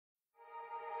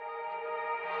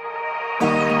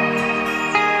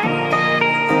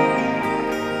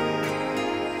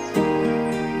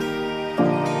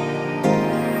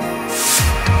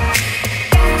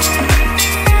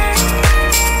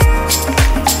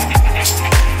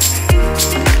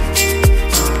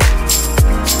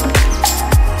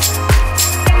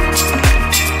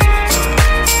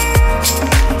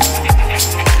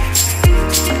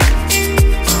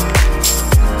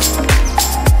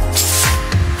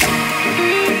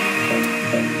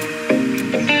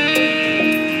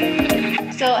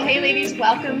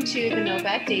welcome to the No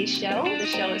Bad Days show. The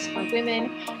show is for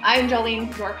women. I'm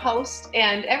Jolene, your host,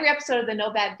 and every episode of the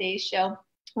No Bad Days show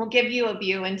will give you a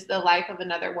view into the life of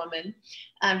another woman.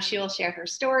 She will share her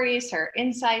stories, her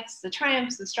insights, the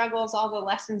triumphs, the struggles, all the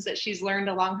lessons that she's learned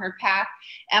along her path.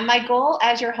 And my goal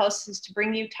as your host is to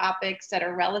bring you topics that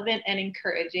are relevant and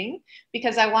encouraging,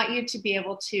 because I want you to be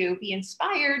able to be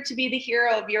inspired to be the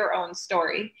hero of your own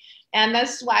story. And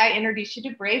that's why I introduce you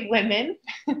to brave women.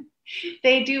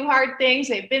 They do hard things,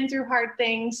 they've been through hard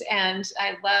things, and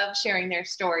I love sharing their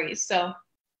stories. So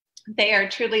they are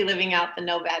truly living out the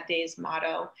No Bad Days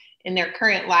motto in their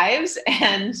current lives,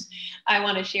 and I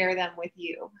want to share them with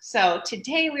you. So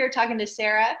today we are talking to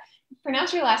Sarah.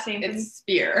 Pronounce your last name. It's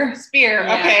Spier. Spier,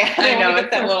 yeah, okay. I know,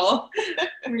 it's a little,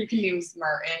 you can use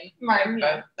Martin. Martin,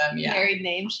 both of them, yeah. Married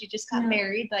name. She just got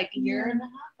married like a year and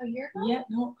a year ago? Yeah,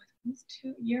 no, it was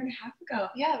a year and a half ago.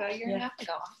 Yeah, about a year and a half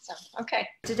ago. Awesome. Okay.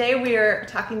 Today we are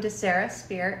talking to Sarah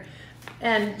Spier,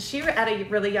 and she, at a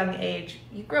really young age,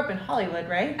 you grew up in Hollywood,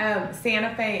 right?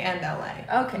 Santa Fe and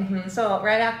LA. Okay. Mm-hmm. So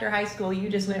right after high school, you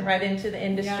just went right into the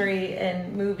industry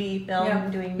and movie, film,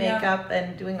 doing makeup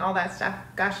and doing all that stuff.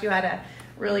 Gosh, you had a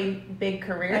really big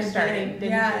career starting,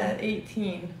 didn't you? At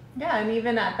 18. Yeah, and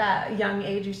even at that young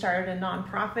age, you started a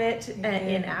nonprofit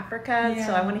in Africa. Yeah.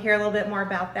 So I want to hear a little bit more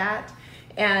about that.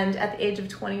 And at the age of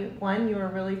 21, you were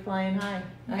really flying high.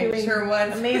 I sure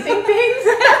was. Amazing things.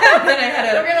 Then I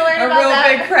had a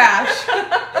real big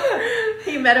crash.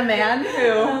 You met a man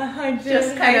who I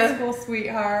just high school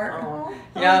sweetheart. Oh,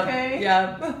 yep, okay.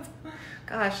 Yep.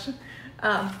 Gosh.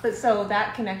 But so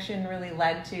that connection really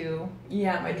led to...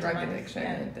 Yeah, my drug addiction.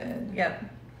 It did. Yep.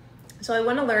 So I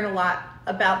want to learn a lot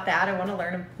about that. I want to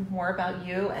learn more about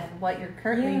you and what you're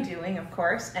currently doing, of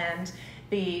course, and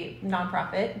the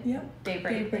nonprofit,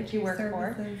 Daybreak that you work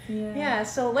for. Yeah,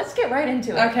 so let's get right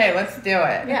into it. Okay, let's do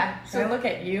it. Yeah. Should I look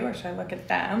at you or should I look at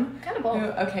them? Kind of both.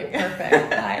 Okay,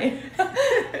 perfect. Hi.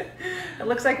 It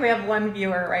looks like we have one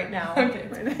viewer right now. Okay.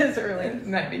 It is early. It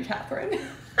might be Catherine.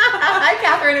 Hi,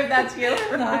 Catherine, if that's you.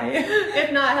 Hi.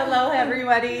 If not, hello,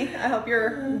 everybody. I hope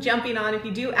you're jumping on. If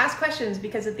you do, ask questions,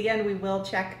 because at the end we will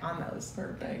check on those.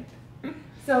 Perfect.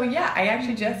 So yeah, I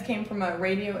actually just came from a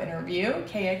radio interview,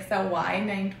 KXLY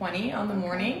 920 on the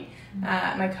morning.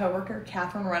 My coworker,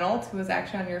 Catherine Reynolds, who was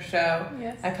actually on your show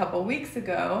a couple weeks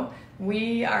ago,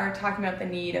 we are talking about the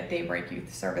need of Daybreak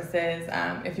Youth Services.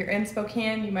 If you're in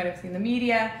Spokane, you might have seen the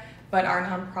media, but our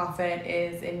nonprofit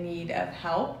is in need of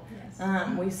help.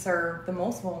 We serve the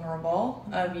most vulnerable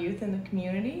of youth in the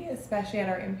community, especially at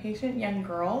our inpatient young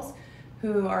girls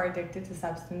who are addicted to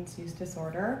substance use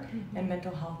disorder and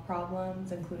mental health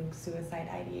problems, including suicide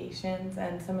ideations,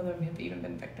 and some of them have even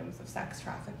been victims of sex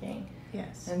trafficking.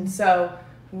 Yes. And so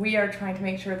we are trying to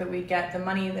make sure that we get the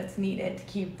money that's needed to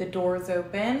keep the doors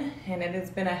open, and it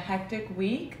has been a hectic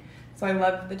week. So I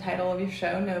love the title of your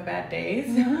show, No Bad Days.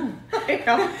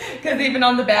 Because even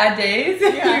on the bad days,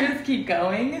 you just keep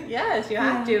going. Yes, you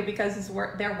have to, because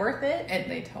they're worth it. And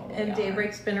they totally And are.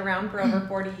 Daybreak's been around for over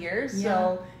 40 years,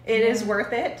 so it is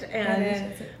worth it.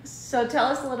 And so tell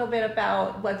us a little bit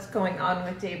about what's going on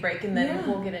with Daybreak, and then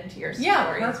we'll get into your story.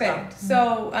 Yeah, perfect.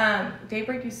 So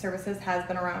Daybreak Youth Services has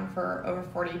been around for over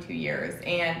 42 years,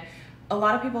 and a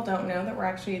lot of people don't know that we're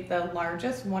actually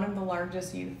one of the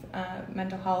largest youth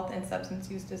mental health and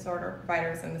substance use disorder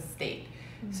providers in the state.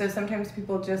 So sometimes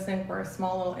people just think we're a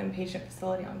small little inpatient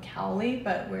facility on Cowley,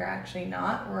 but we're actually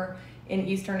not. We're in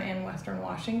Eastern and Western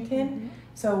Washington.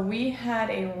 So we had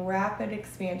a rapid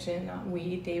expansion, not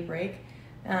we, Daybreak,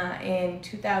 in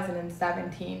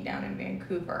 2017 down in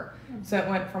Vancouver. So it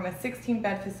went from a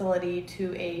 16-bed facility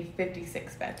to a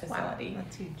 56-bed facility. Wow,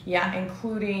 that's huge. Yeah,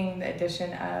 including the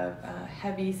addition of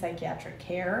heavy psychiatric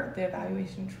care, the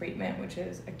evaluation treatment, which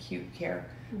is acute care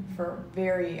for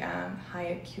very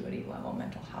high acuity level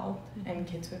mental health and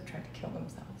kids who have tried to kill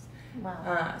themselves.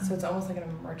 Wow. So it's almost like an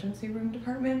emergency room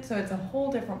department. So it's a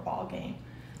whole different ballgame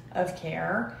of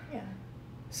care. Yeah.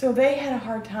 So they had a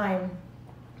hard time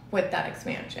with that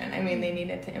expansion. I mean, they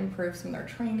needed to improve some of their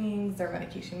trainings, their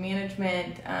medication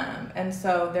management, and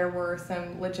so there were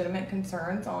some legitimate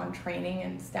concerns on training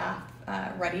and staff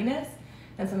readiness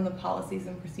and some of the policies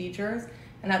and procedures.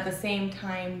 And at the same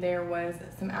time, there was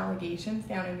some allegations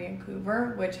down in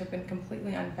Vancouver, which have been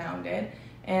completely unfounded.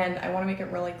 And I want to make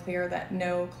it really clear that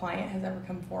no client has ever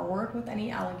come forward with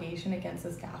any allegation against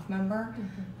a staff member.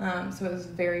 So it was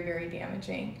very, very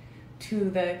damaging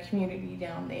to the community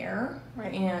down there.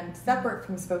 Right. And separate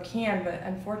from Spokane, but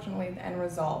unfortunately the end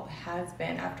result has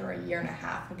been, after a year and a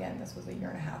half, again, this was a year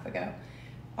and a half ago,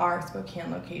 our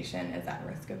Spokane location is at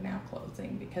risk of now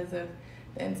closing because of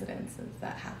the incidences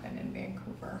that happened in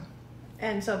Vancouver.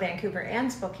 And so Vancouver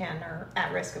and Spokane are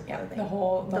at risk of clothing. The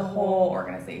whole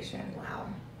organization. Wow.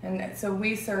 And so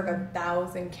we serve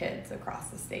 1,000 kids across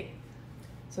the state.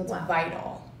 So it's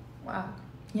vital. Wow.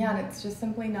 Yeah, and it's just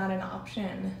simply not an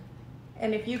option.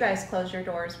 And if you guys close your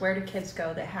doors, where do kids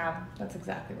go that have... That's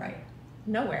exactly right.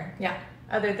 Nowhere. Yeah.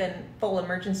 Other than full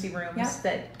emergency rooms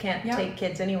that can't take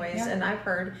kids anyways. Yeah. And I've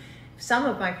heard some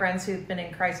of my friends who've been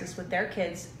in crisis with their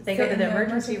kids, they go to the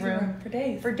emergency room for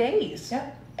days. For days.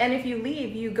 Yep. And if you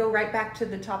leave, you go right back to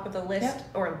the top of the list,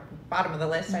 or bottom of the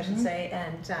list, I should say.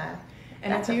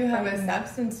 And if you have a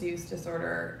substance use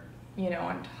disorder,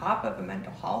 on top of a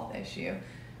mental health issue,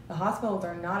 the hospitals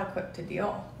are not equipped to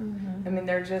deal. I mean,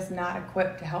 they're just not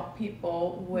equipped to help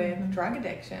people with drug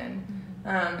addiction.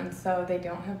 And so they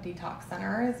don't have detox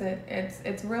centers.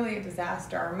 It's really a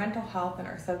disaster. Our mental health and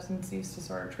our substance use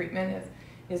disorder treatment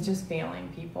is just failing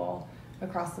people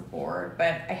across the board.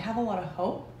 But I have a lot of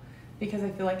hope, because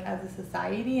I feel like as a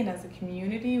society and as a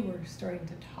community, we're starting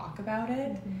to talk about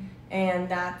it. And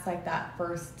that's like that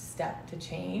first step to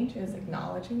change, is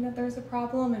acknowledging that there's a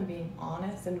problem and being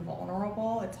honest and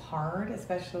vulnerable. It's hard,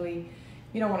 especially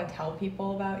you don't want to tell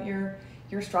people about your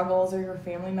struggles or your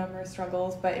family members'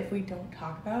 struggles, but if we don't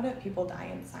talk about it, people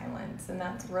die in silence, and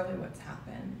that's really what's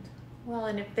happened. Well,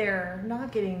 and if they're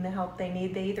not getting the help they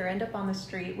need, they either end up on the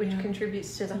street, which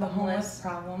contributes to the homeless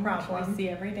problem, which we see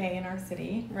every day in our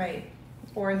city. Right.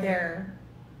 Or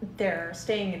they're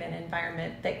staying in an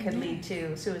environment that could lead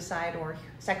to suicide or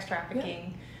sex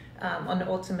trafficking, and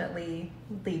ultimately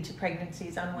lead to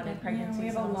pregnancies, unwanted pregnancies. We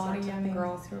have a lot of young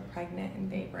girls who are pregnant in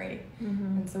Daybreak,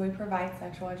 and so we provide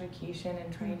sexual education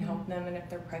and try and help them, and if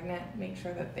they're pregnant, make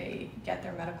sure that they get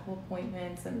their medical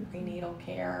appointments and prenatal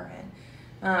care. And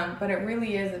but it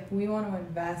really is, if we want to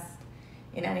invest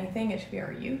in anything, it should be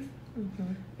our youth.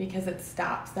 Because it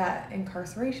stops that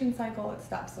incarceration cycle, it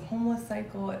stops the homeless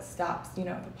cycle, it stops, the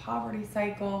poverty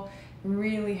cycle. It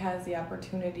really has the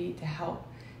opportunity to help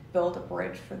build a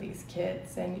bridge for these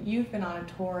kids. And you've been on a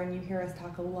tour, and you hear us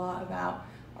talk a lot about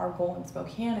our goal in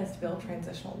Spokane is to build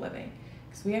transitional living.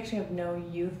 Because we actually have no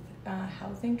youth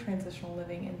housing, transitional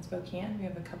living in Spokane. We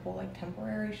have a couple like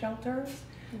temporary shelters,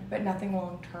 but nothing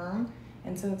long term.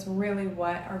 And so it's really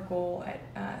what our goal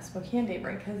at Spokane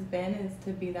Daybreak has been, is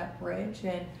to be that bridge.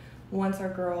 And once our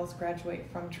girls graduate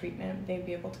from treatment, they'd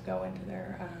be able to go into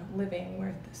their living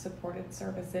with supported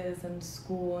services and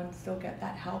school, and still get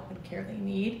that help and care they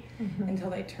need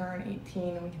until they turn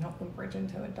 18, and we can help them bridge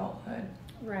into adulthood.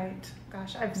 Right.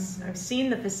 Gosh, I've seen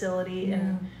the facility,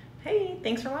 and hey,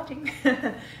 thanks for watching.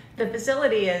 The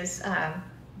facility is...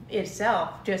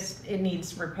 itself, it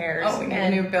needs repairs. Oh, we need a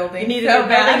new building. We need a new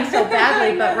building so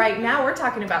badly, but right now we're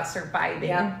talking about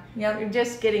surviving. We're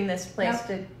just getting this place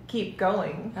to keep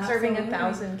going, serving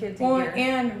 1,000 kids a year.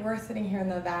 And we're sitting here in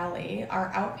the Valley.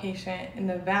 Our outpatient in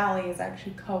the Valley is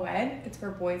actually co-ed. It's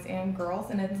for boys and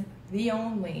girls, and it's the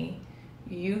only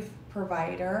youth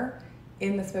provider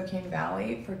in the Spokane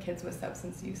Valley for kids with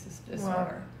substance use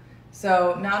disorder.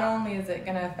 So not only is it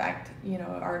going to affect,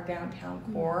 our downtown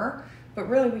core, but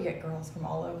really we get girls from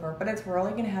all over. But it's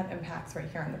really going to have impacts right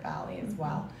here in the Valley as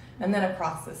well, and then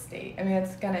across the state. I mean,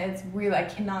 it's really, I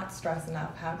cannot stress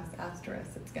enough how disastrous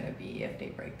it's going to be if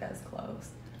Daybreak does close.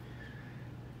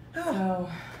 So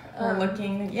we're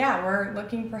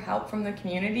looking for help from the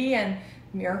community, and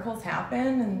miracles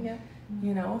happen,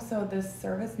 and so this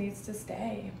service needs to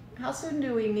stay. How soon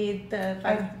do we need the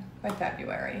By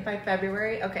February. By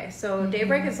February? Okay, so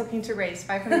Daybreak is looking to raise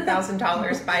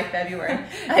 $500,000 by February.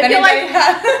 I feel like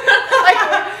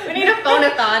we need a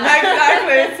phone-a-thon.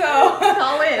 Exactly, so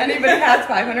call in. Anybody has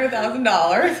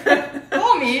 $500,000,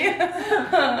 call me.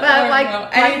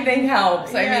 But anything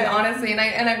helps. I mean, honestly,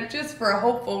 and I'm just for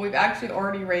hopeful, we've actually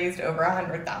already raised over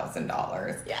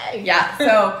 $100,000. Yay. Yeah,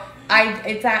 so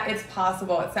it's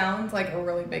possible. It sounds like a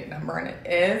really big number, and it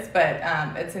is, but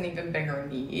it's an even bigger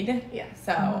need. Yeah.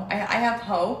 So I have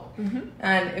hope,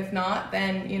 and if not,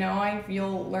 then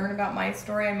you'll learn about my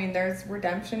story. I mean, there's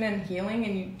redemption and healing,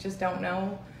 and you just don't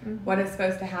know what is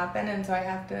supposed to happen, and so I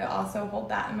have to also hold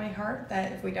that in my heart,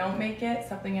 that if we don't make it,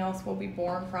 something else will be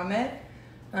born from it.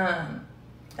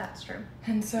 That's true.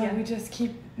 And so we just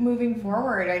keep moving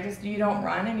forward. You don't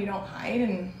run and you don't hide,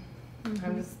 and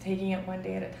I'm just taking it one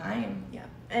day at a time. Yeah.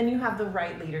 And you have the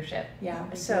right leadership. Yeah.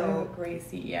 So a great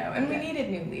CEO. And we needed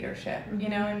new leadership,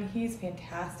 and he's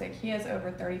fantastic. He has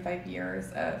over 35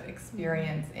 years of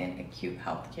experience in acute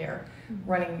healthcare,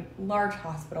 running large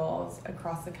hospitals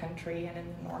across the country and in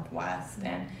the Northwest,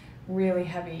 and really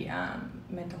heavy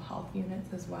mental health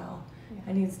units as well. Yeah.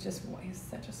 And he's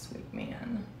such a sweet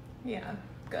man. Yeah.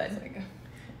 Good.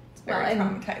 It's very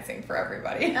traumatizing for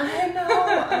everybody. I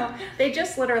know. They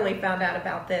just literally found out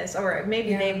about this, or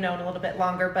maybe they've known a little bit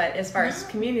longer, but as far as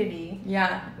community,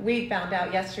 we found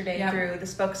out yesterday through the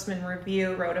Spokesman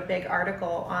Review, wrote a big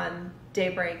article on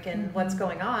Daybreak and what's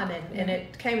going on, and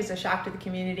it came as a shock to the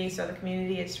community. So the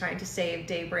community is trying to save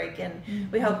Daybreak,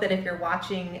 and we hope that if you're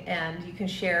watching, and you can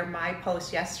share my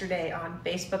post yesterday on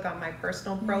Facebook on my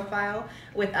personal profile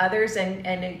with others, and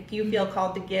if you feel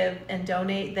called to give and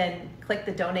donate, then click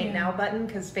the donate now button,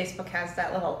 because Facebook has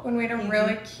that little. When we had a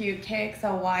really cute,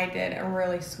 KXLY did a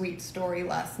really sweet story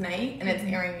last night, and it's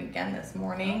airing again this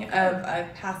morning, of a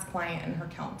past client and her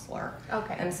counselor.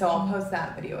 Okay. And so I'll post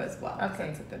that video as well. Okay.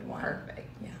 That's a good one. Perfect.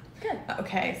 Yeah. Good.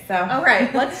 Okay, so. All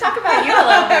right, let's talk about you a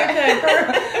little bit.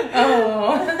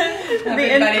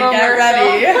 Everybody get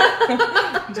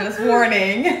ready. Just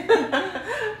warning.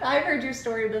 I've heard your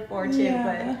story before too,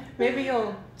 but maybe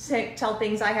you'll tell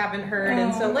things I haven't heard.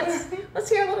 And so let's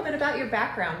hear a little bit about your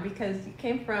background, because you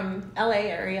came from LA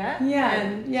area.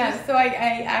 So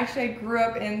I actually grew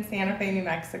up in Santa Fe, New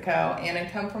Mexico, and I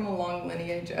come from a long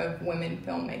lineage of women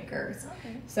filmmakers.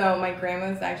 Okay. So my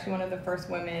grandma was actually one of the first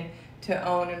women to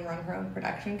own and run her own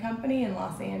production company in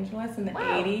Los Angeles in the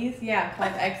 80s. Yeah,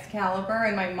 called Excalibur,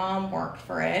 and my mom worked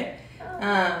for it.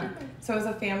 So it was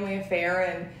a family affair,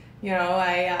 and you know,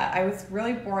 I was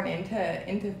really born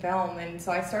into film, and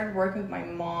so I started working with my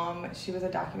mom. She was a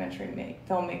documentary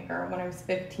filmmaker when I was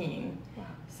 15. Wow.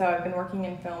 So I've been working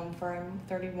in film for, I'm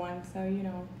 31,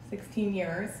 so 16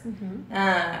 years.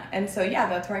 And so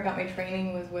that's where I got my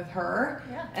training, was with her.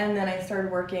 Yeah. And then I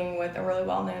started working with a really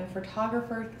well-known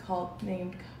photographer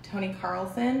named Tony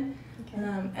Carlson. Okay.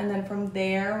 And then from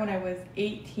there, when I was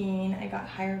 18, I got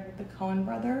hired with the Coen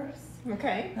brothers.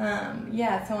 Okay.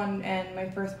 And my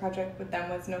first project with them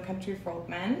was No Country for Old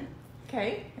Men.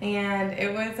 Okay. And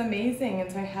it was amazing. And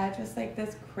so I had just like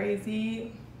this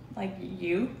crazy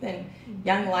youth and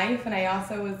young life. And I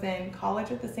also was in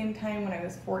college at the same time when I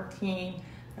was 14,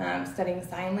 studying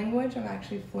sign language. I'm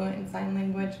actually fluent in sign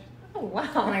language. Oh, wow.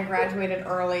 And I graduated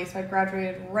early. So I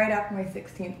graduated right after my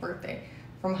 16th birthday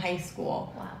from high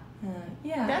school. Wow.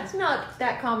 That's not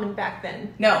that common back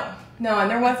then. No,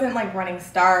 and there wasn't Running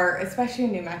Start, especially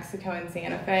in New Mexico and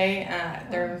Santa Fe.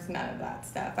 There was none of that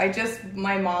stuff.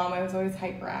 My mom, I was always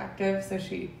hyperactive, so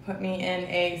she put me in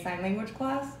a sign language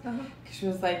class. She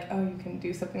was like, oh, you can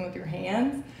do something with your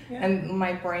hands. Yeah. And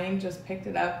my brain just picked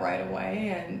it up right away.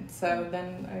 And so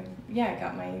then I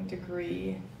got my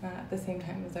degree at the same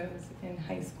time as I was in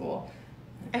high school.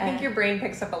 I think your brain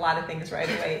picks up a lot of things right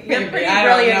away. You're a pretty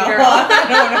brilliant girl. I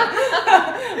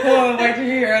don't know. Well, what you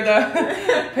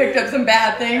hear, picked up some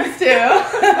bad things too.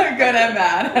 Good and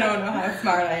bad. I don't know how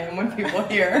smart I am when people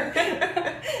hear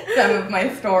some of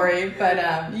my story. But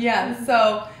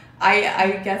so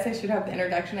I guess I should have the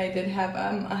introduction. I did have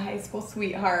a high school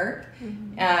sweetheart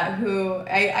who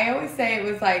I always say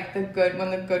it was like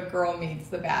when the good girl meets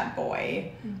the bad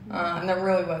boy. And that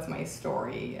really was my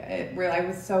story. I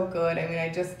was so good. I mean,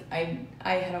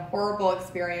 I had a horrible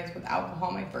experience with alcohol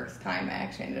my first time.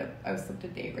 I was slipped a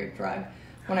date rape drug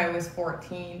when I was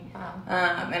 14. Wow.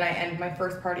 And my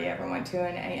first party I ever went to,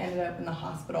 and I ended up in the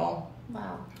hospital.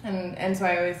 Wow. And so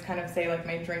I always kind of say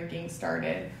my drinking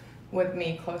started with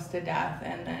me close to death,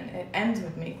 and then it ends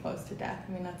with me close to death.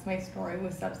 I mean, that's my story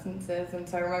with substances. And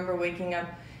so I remember waking up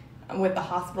with the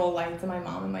hospital lights, and my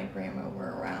mom and my grandma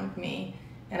were around me,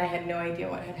 and I had no idea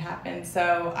what had happened.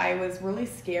 So I was really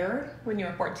scared. When you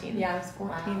were 14? Yeah, I was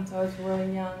 14, wow. So I was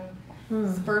really young. It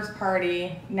was the first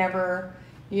party, never,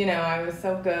 I was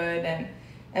so good.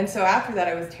 And so after that,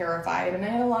 I was terrified, and I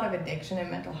had a lot of addiction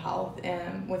and mental health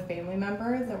with family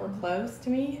members that were close to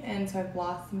me, and so I've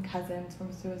lost some cousins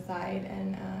from suicide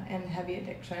and heavy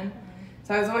addiction.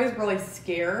 So I was always really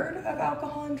scared of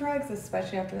alcohol and drugs,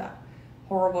 especially after that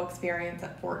horrible experience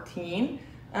at 14.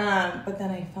 But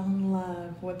then I fell in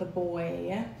love with a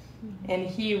boy, and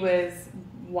he was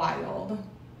wild.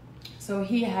 So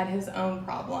he had his own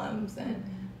problems and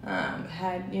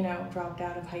had, dropped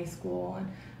out of high school.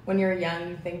 And when you're young,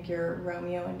 you think you're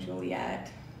Romeo and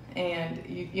Juliet, and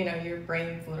your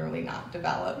brain's literally not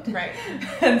developed. Right.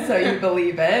 And so you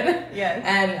believe it. Yes.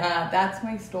 And that's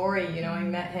my story. I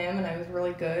met him, and I was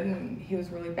really good, and he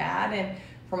was really bad. And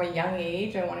from a young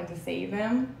age, I wanted to save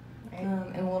him. Right.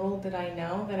 And little did I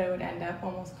know that it would end up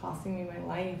almost costing me my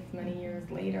life many years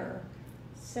later.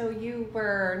 So you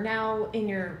were now in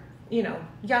your,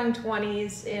 young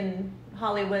 20s in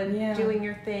Hollywood, doing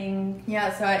your thing.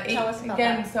 Yeah, so tell us about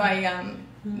that. So I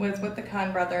was with the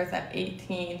Coen brothers at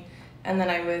 18, and then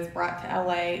I was brought to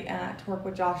LA to work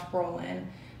with Josh Brolin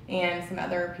and some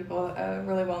other people, a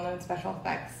really well-known special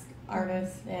effects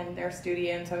artist in their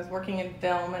studio, and so I was working in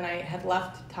film, and I had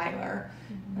left Tyler.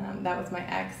 That was my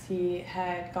ex. He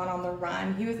had gone on the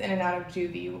run. He was in and out of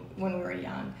juvie when we were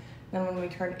young. Then when we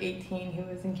turned 18, he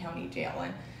was in county jail.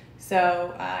 And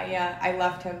so, I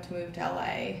left him to move to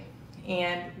LA.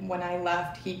 And when I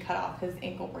left, he cut off his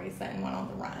ankle bracelet and went on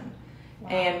the run. Wow.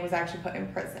 And was actually put in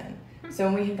prison.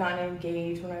 So we had gotten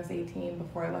engaged when I was 18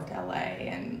 before I left LA,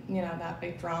 and that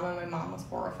big drama, my mom was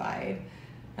horrified.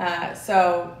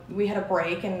 So we had a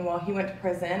break, and while he went to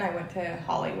prison, I went to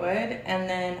Hollywood, and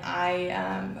then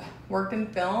I worked in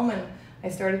film, and I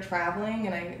started traveling,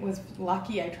 and I was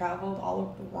lucky. I traveled all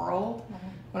over the world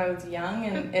when I was young,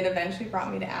 and it eventually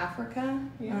brought me to Africa.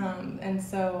 Yeah. And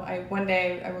so one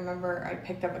day I remember I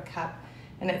picked up a cup,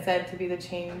 and it said, "To be the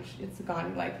change," it's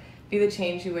Gandhi, like, "Be the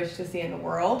change you wish to see in the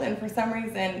world." And for some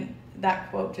reason,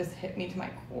 that quote just hit me to my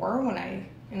core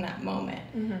in that moment.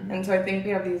 And so I think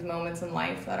we have these moments in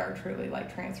life that are truly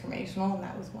like transformational, and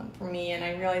that was one for me. And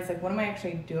I realized, like, what am I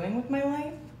actually doing with my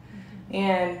life?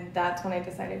 And that's when I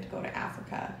decided to go to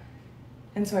Africa.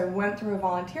 And so I went through a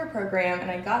volunteer program,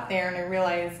 and I got there and I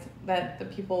realized that the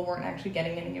people weren't actually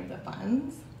getting any of the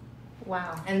funds.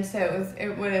 Wow. And so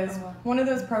it was one of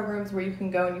those programs where you can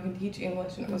go and you can teach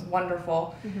English, and it was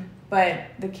wonderful. But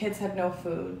the kids had no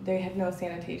food, they had no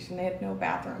sanitation, they had no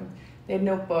bathrooms, they had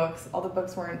no books. All the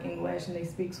books were in English, and they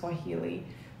speak Swahili.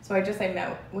 So I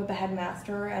met with the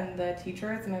headmaster and the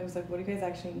teachers, and I was like, what do you guys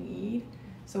actually need?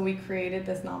 So we created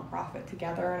this nonprofit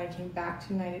together, and I came back to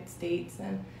the United States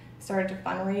and started to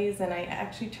fundraise, and I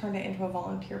actually turned it into a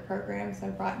volunteer program. So I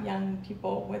brought young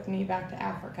people with me back to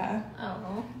Africa.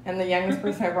 Oh. And the youngest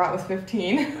person I brought was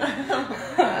 15. And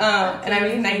I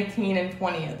was 19 and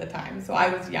 20 at the time, so I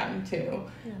was young too.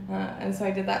 Yeah. And so I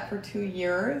did that for 2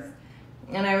 years.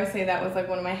 And I would say that was like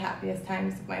one of my happiest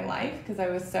times of my life, because I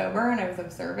was sober and I was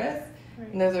of service. Right.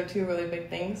 And those are two really big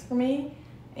things for me.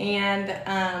 And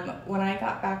when I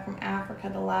got back from Africa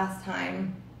the last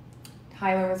time,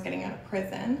 Tyler was getting out of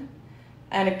prison.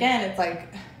 And again, it's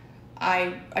like,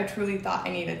 I truly thought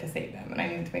I needed to save him. And I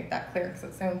need to make that clear, because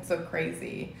it sounds so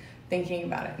crazy thinking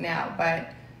about it now.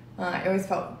 But I always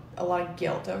felt a lot of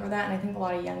guilt over that. And I think a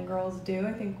lot of young girls do.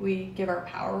 I think we give our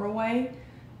power away.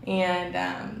 And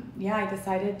I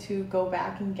decided to go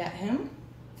back and get him.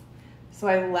 So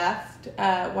I left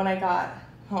when I got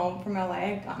home from LA.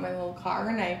 I got my little car,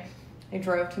 and I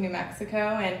drove to New Mexico.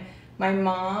 And my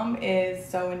mom is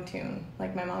so in tune.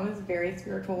 Like, my mom is a very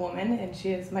spiritual woman, and she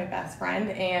is my best friend.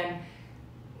 And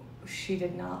she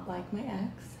did not like my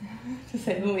ex, to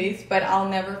say the least. But I'll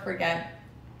never forget.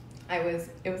 It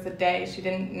was a day she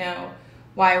didn't know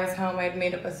why I was home. I had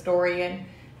made up a story, and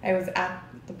I was at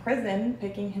the prison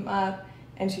picking him up,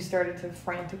 and she started to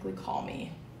frantically call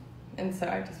me. And so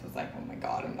I just was like, oh my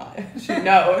God, she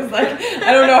knows. Like,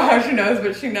 I don't know how she knows,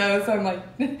 but she knows. So I'm like,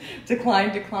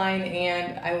 decline.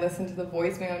 And I listened to the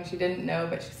voicemail, and she didn't know,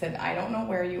 but she said, I don't know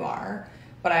where you are,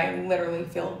 but I literally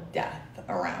feel death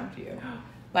around you.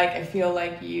 Like, I feel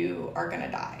like you are going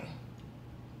to die.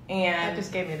 And that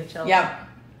just gave me the chills. Yep.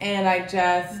 And I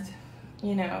just,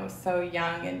 so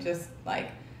young, and just like,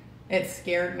 it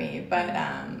scared me. But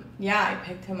I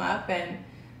picked him up, and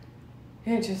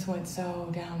it just went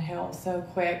so downhill so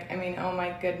quick. I mean, oh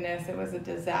my goodness, it was a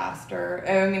disaster.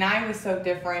 I mean, I was so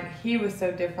different. He was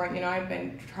so different. I'd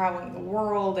been traveling the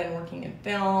world and working in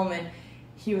film, and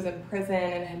he was in prison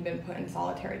and had been put in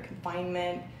solitary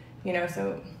confinement.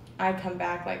 So I come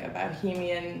back like a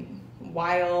bohemian,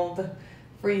 wild,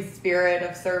 free spirit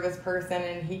of service person,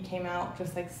 and he came out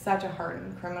just like such a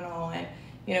hardened criminal. And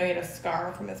he had a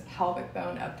scar from his pelvic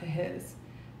bone up to his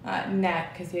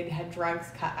neck, because he had had drugs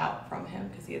cut out from him,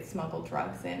 because he had smuggled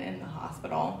drugs in the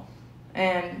hospital,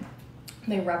 and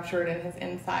they ruptured in his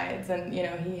insides. And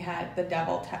he had the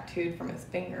devil tattooed from his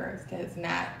fingers to his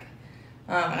neck.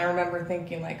 And I remember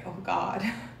thinking, like, oh God.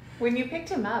 When you picked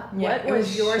him up, what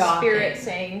was your spirit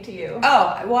saying to you?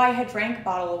 Oh, well, I had drank a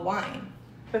bottle of wine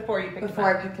before I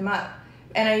picked him up.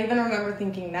 And I even remember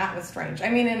thinking that was strange. I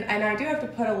mean, and I do have to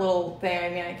put a little thing. I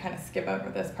mean, I kind of skip over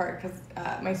this part, because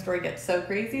my story gets so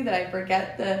crazy that I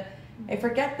forget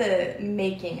the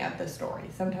making of the story.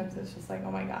 Sometimes it's just like,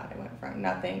 oh my God, I went from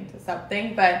nothing to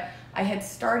something. But I had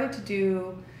started to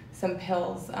do some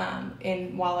pills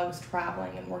while I was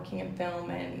traveling and working in film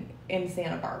and in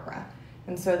Santa Barbara.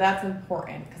 And so that's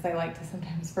important, because I like to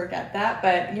sometimes forget that.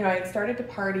 But, I had started to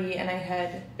party, and I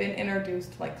had been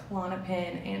introduced to like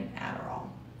Klonopin and Adderall.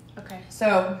 Okay.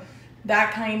 So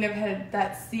that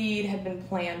that seed had been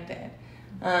planted.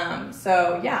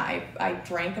 I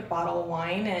drank a bottle of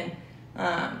wine, and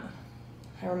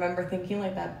I remember thinking,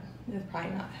 like, that is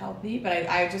probably not healthy, but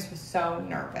I just was so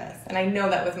nervous. And I know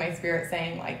that was my spirit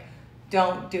saying, like,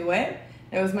 don't do it.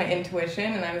 It was my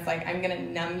intuition, and I was like, I'm going to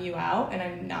numb you out, and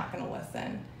I'm not going to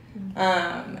listen.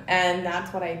 And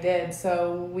that's what I did.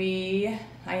 So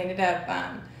I ended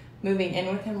up moving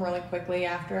in with him really quickly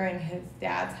after in his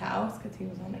dad's house because he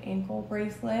was on an ankle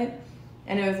bracelet.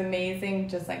 And it was amazing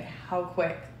just like how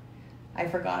quick I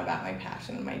forgot about my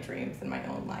passion and my dreams in my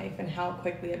own life and how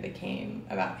quickly it became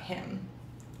about him.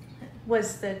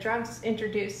 Was the drugs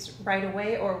introduced right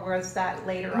away, or was that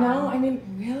later on? No, I mean,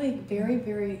 really very,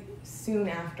 very soon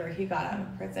after he got out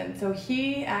of prison. So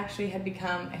he actually had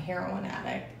become a heroin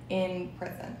addict in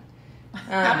prison.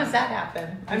 How does that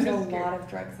happen? There's a lot of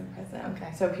drugs in prison.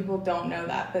 Okay. So people don't know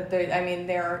that, but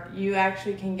you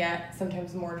actually can get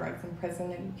sometimes more drugs in prison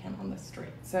than you can on the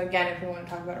street. So again, if we want to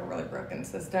talk about a really broken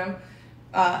system,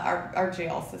 our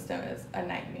jail system is a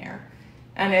nightmare.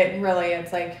 And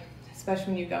it's like, especially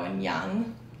when you go in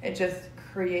young, it just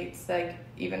creates like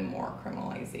even more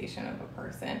criminalization of a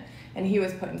person. And he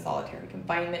was put in solitary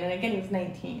confinement, and again, he was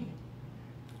 19.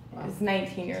 Wow. He was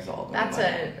 19 years old. That's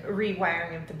a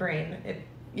rewiring of the brain.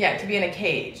 To be in a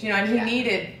cage, and he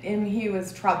needed, and he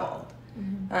was troubled,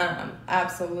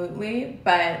 absolutely,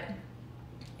 but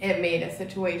it made a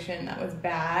situation that was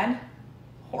bad,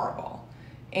 horrible.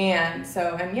 And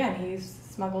so, he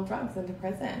smuggled drugs into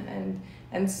prison,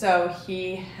 and so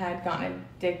he had gotten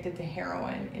addicted to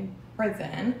heroin in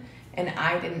prison, and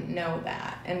I didn't know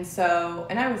that. And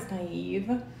I was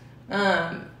naive.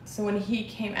 So when he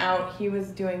came out, he was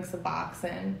doing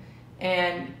Suboxone,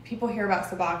 and people hear about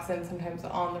Suboxone sometimes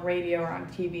on the radio or on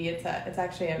TV. It's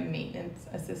actually a maintenance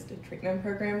assisted treatment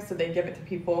program, so they give it to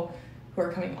people who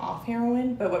are coming off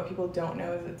heroin, but what people don't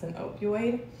know is it's an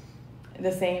opioid.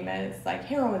 The same as like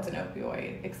heroin's an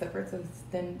opioid, except for it's a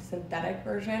synthetic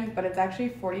version, but it's actually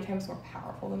 40 times more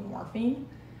powerful than morphine.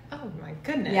 Oh my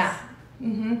goodness. Yeah.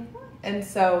 And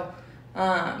so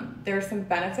there's some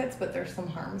benefits, but there's some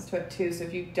harms to it too. So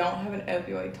if you don't have an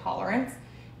opioid tolerance,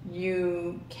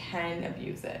 you can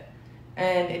abuse it.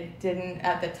 And it didn't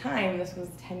at the time. This was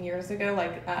 10 years ago.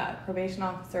 Like probation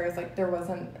officers, like there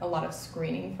wasn't a lot of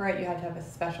screening for it. You had to have a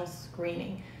special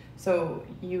screening. So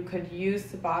you could use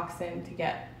Suboxone to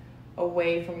get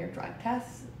away from your drug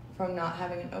tests from not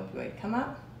having an opioid come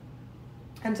up.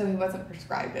 And so he wasn't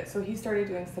prescribed it. So he started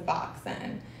doing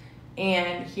Suboxone,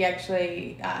 and he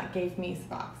actually gave me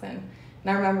Suboxone. And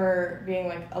I remember being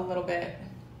like a little bit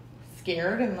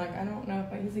scared and like, I don't know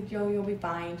if he's like, you'll be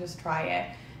fine, just try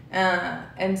it.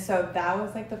 And so that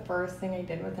was like the first thing I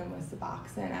did with him was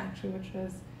Suboxone, actually, which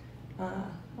was,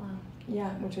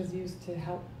 which is used to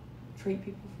help treat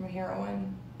people from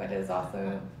heroin, but is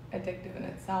also addictive in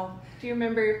itself. Do you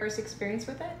remember your first experience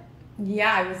with it?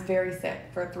 Yeah, I was very sick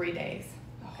for 3 days,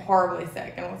 horribly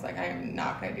sick, and I was like, I'm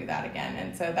not going to do that again.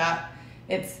 And so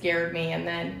it scared me. And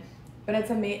then, but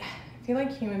it's amazing. I feel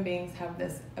like human beings have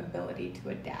this ability to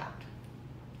adapt,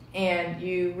 and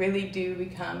you really do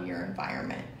become your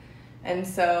environment. And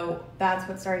so that's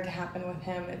what started to happen with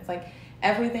him. It's like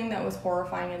everything that was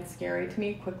horrifying and scary to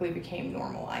me quickly became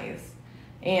normalized.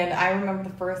 And I remember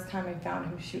the first time I found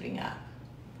him shooting up.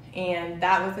 And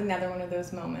that was another one of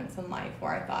those moments in life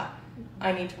where I thought,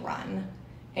 I need to run.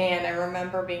 And I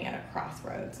remember being at a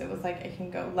crossroads. It was like I can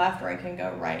go left or I can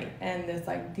go right. And this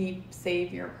like deep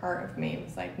savior part of me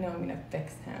was like, no, I'm going to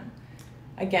fix him.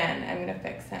 Again, I'm going to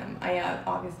fix him. I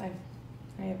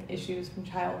have issues from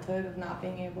childhood of not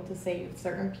being able to save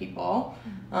certain people.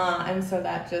 And so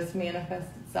that just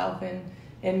manifests itself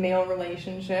in male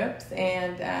relationships,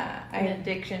 and an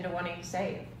addiction to wanting to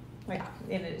save. Like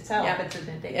in itself, it's an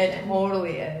addiction. It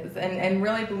totally is, and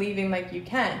really believing like you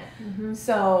can.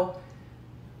 So,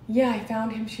 I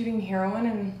found him shooting heroin,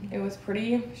 and it was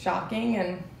pretty shocking,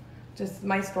 and just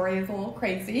my story is a little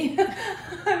crazy.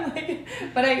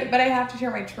 but I have to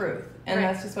share my truth, and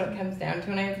that's just what it comes down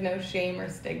to. And I have no shame or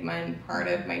stigma, and part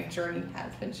of my journey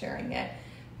has been sharing it.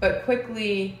 But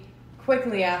quickly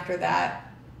after that,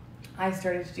 I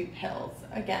started to do pills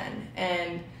again,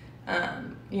 and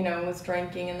was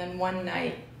drinking. And then one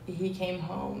night he came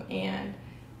home and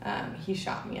he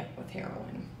shot me up with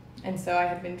heroin. And so I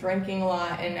had been drinking a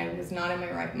lot, and I was not in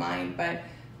my right mind, but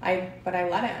I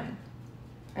let him.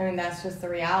 I mean, that's just the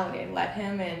reality. I let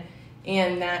him,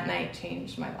 and that night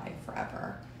changed my life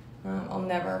forever. I'll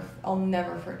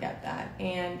never forget that.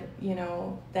 And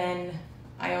then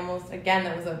I almost, again,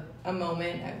 that was a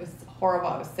moment. It was horrible.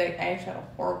 I was sick. I actually had a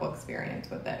horrible experience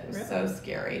with it. It was so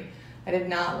scary. I did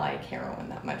not like heroin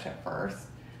that much at first.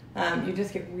 You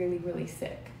just get really, really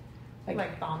sick.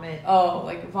 Like vomit. Oh,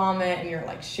 like vomit, and you're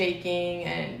like shaking,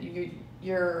 and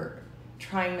you're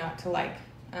trying not to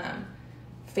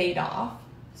fade off.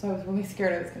 So I was really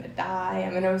scared I was going to die. I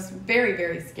mean, it was very,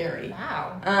 very scary.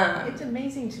 Wow. It's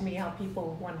amazing to me how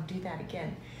people want to do that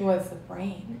again. It was the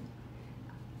brain.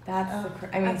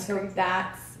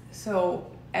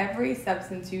 So every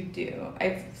substance you do,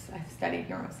 I've studied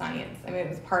neuroscience. I mean, it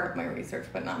was part of my research,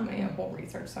 but not my whole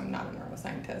research, so I'm not a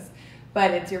neuroscientist. But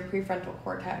it's your prefrontal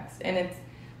cortex, and it's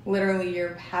literally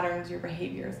your patterns, your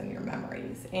behaviors, and your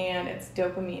memories. And it's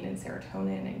dopamine and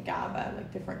serotonin and GABA,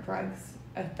 like different drugs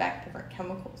affect different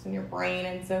chemicals in your brain.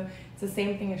 And so it's the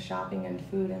same thing as shopping and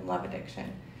food and love addiction.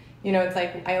 You know, it's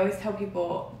like I always tell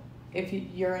people, if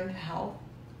you're into health,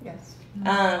 yes.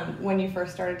 When you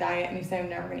first start a diet and you say, I'm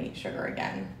never going to eat sugar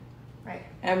again. Right.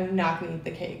 I'm not going to eat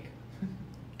the cake.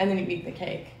 And then you eat the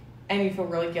cake. And you feel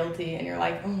really guilty. And you're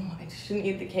like, oh, I shouldn't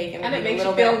eat the cake. And it makes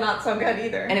you feel not so good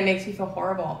either. And it makes you feel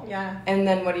horrible. Yeah. And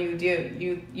then what do?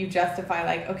 You justify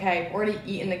like, okay, I've already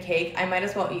eaten the cake. I might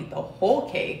as well eat the whole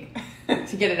cake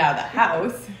to get it out of the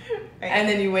house. Right. And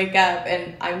then you wake up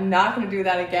and I'm not going to do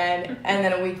that again. And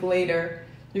then a week later,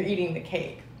 you're eating the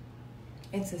cake.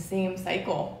 It's the same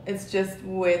cycle. It's just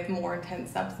with more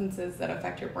intense substances that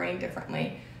affect your brain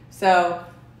differently. So,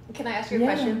 can I ask you a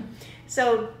question?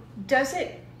 So, does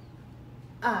it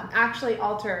actually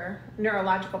alter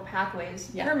neurological pathways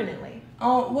permanently?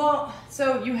 Oh, well,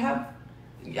 so you have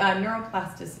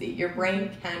neuroplasticity. Your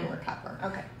brain can recover.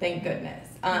 Okay. Thank goodness.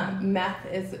 Meth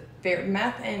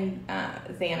and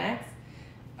Xanax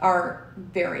are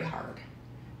very hard.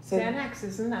 So Xanax,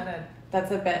 isn't that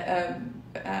that's a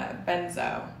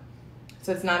benzo,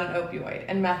 so it's not an opioid,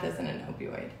 and meth isn't an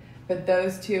opioid. But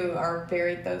those two are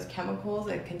those chemicals,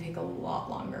 it can take a lot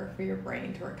longer for your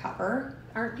brain to recover.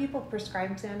 Aren't people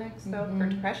prescribed Xanax though for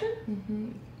depression?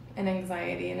 Mm-hmm. And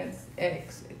anxiety, and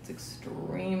it's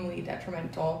extremely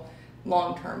detrimental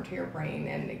long term to your brain,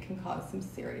 and it can cause some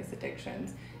serious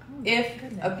addictions if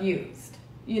abused.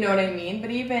 You know what I mean?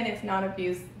 But even if not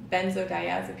abused,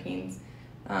 benzodiazepines.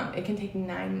 It can take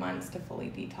 9 months to fully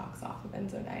detox off of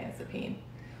benzodiazepine.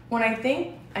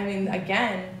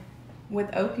 Again,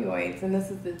 with opioids, and this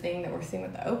is the thing that we're seeing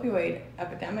with the opioid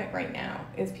epidemic right now,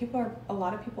 is a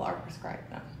lot of people are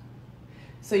prescribed them.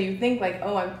 So you think like,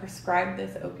 oh, I'm prescribed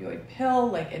this opioid pill,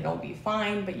 like it'll be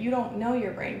fine, but you don't know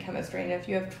your brain chemistry, and if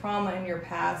you have trauma in your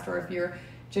past, or if you're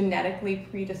genetically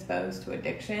predisposed to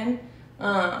addiction,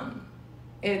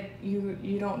 you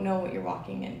don't know what you're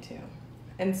walking into.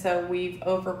 And so we've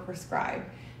overprescribed,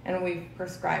 and we've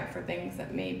prescribed for things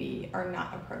that maybe are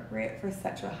not appropriate for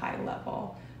such a high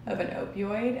level of an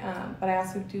opioid. But I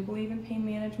also do believe in pain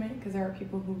management, because there are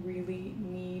people who really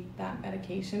need that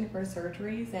medication for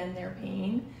surgeries and their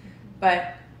pain.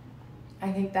 But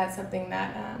I think that's something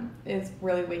that is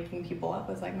really waking people up,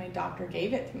 is like, my doctor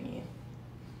gave it to me.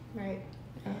 Right.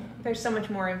 There's so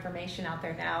much more information out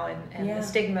there now, and the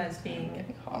stigma is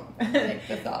being... Take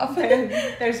this off.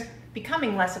 There's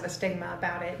becoming less of a stigma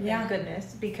about it, thank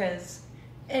goodness, because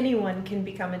anyone can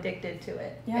become addicted to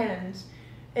it. Yeah. And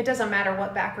it doesn't matter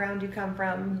what background you come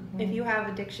from. Mm-hmm. If you have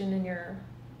addiction in your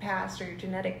past or your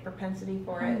genetic propensity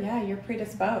for it. Yeah, you're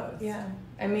predisposed. Yeah.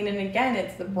 I mean, and again,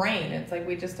 it's the brain. It's like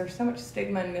there's so much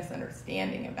stigma and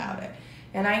misunderstanding about it.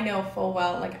 And I know full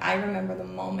well, like I remember the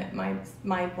moment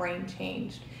my brain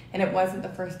changed, and it wasn't the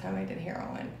first time I did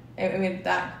heroin.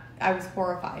 I was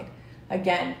horrified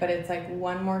again, but it's like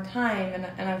one more time,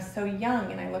 and I was so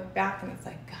young, and I look back and it's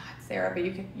like, God, Sarah, but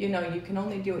you can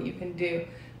only do what you can do.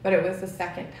 But it was the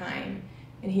second time,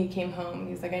 and he came home.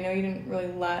 He's like, I know you didn't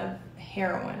really love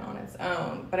heroin on its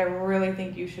own, but I really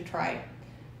think you should try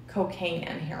cocaine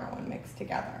and heroin mixed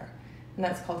together, and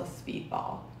that's called a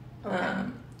speedball. Okay.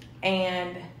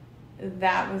 And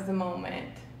that was the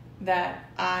moment that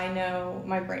I know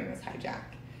my brain was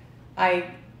hijacked.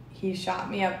 He shot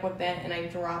me up with it, and I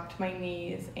dropped my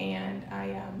knees, and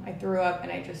I threw up,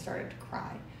 and I just started to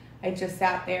cry. I just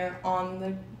sat there on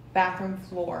the bathroom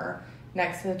floor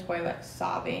next to the toilet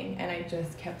sobbing, and I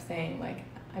just kept saying, like,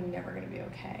 I'm never going to be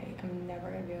okay. I'm never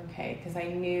going to be okay, because I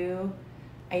knew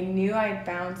I had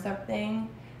found something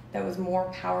that was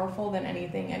more powerful than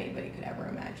anything anybody could ever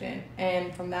imagine.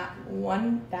 And from that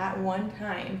one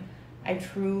time, I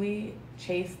truly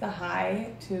chased the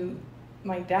high to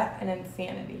my death and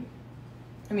insanity.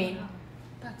 I mean, wow.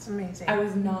 That's amazing. I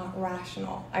was not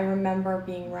rational. I remember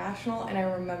being rational, and I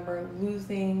remember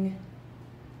losing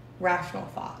rational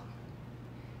thought.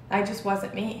 I just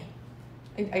wasn't me.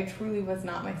 I truly was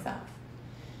not myself.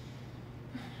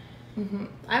 Mm-hmm.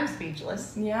 I'm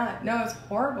speechless. Yeah, no, it's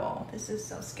horrible. This is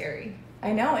so scary.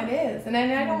 I know it is, and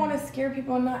I don't want to scare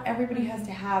people. Not everybody has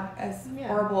to have as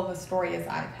horrible of a story as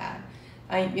I've had.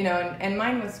 And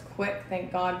mine was quick,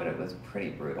 thank God, but it was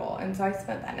pretty brutal. And so I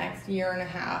spent that next year and a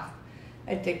half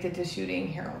addicted to shooting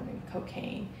heroin and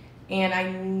cocaine. And I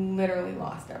literally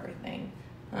lost everything.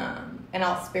 And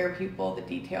I'll spare people the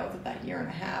details of that year and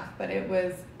a half, but it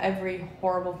was every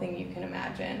horrible thing you can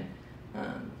imagine.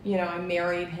 I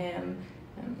married him.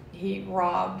 He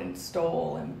robbed and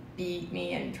stole and beat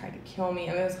me and tried to kill me.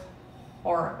 It was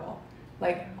horrible,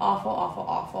 like awful, awful,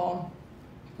 awful.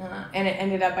 And it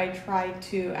ended up, I tried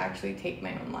to actually take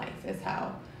my own life is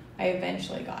how I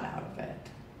eventually got out of it.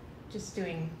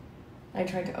 I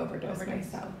tried to overdose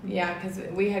myself. Mm-hmm. Yeah, because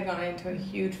we had gone into a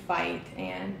huge fight,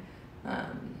 and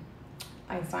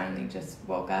I finally just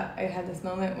woke up. I had this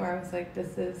moment where I was like,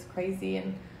 this is crazy,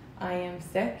 and I am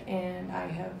sick, and I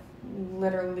have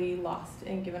literally lost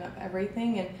and given up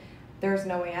everything, and there's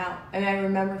no way out. And I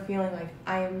remember feeling like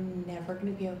I am never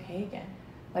going to be okay again.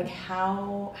 Like,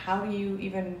 how do you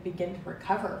even begin to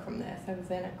recover from this? I was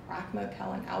in a crack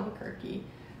motel in Albuquerque,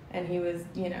 and he was,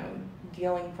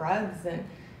 dealing drugs, and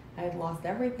I had lost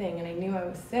everything, and I knew I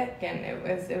was sick, and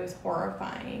it was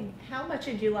horrifying. How much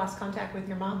had you lost contact with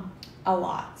your mom? A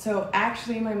lot. So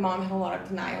actually, my mom had a lot of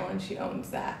denial, and she owns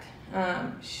that.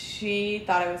 She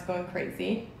thought I was going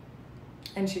crazy,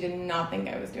 and she did not think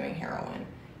I was doing heroin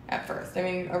at first. I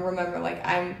mean, I remember,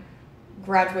 I'm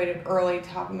graduated early,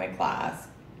 top of my class,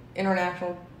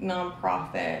 international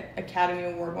nonprofit, Academy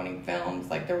Award-winning films.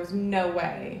 There was no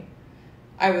way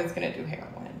I was going to do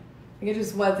heroin. It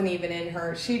just wasn't even in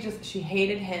her. She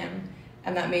hated him,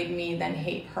 and that made me then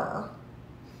hate her,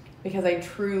 because I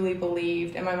truly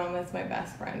believed, and my mom is my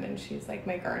best friend, and she's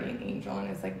my guardian angel,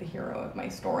 and is the hero of my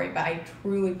story, but I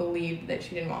truly believed that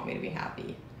she didn't want me to be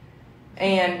happy.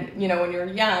 And, when you're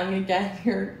young, again,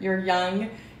 you're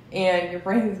young, and your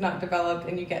brain's not developed,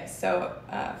 and you get so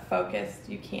focused,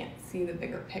 you can't see the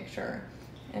bigger picture.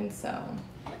 And so,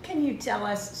 what can you tell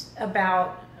us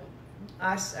about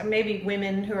us, maybe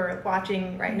women who are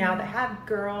watching right now that have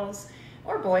girls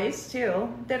or boys too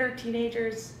that are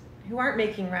teenagers who aren't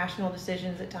making rational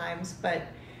decisions at times, but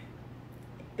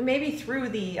maybe through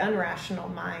the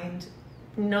unrational mind,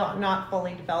 not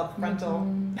fully developed frontal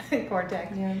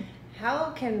cortex? Yeah.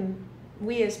 How can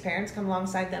we as parents come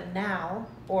alongside them now,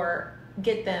 or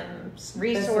get them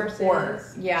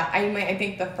resources? Yeah, I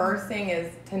think the first thing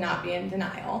is to not be in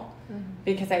denial,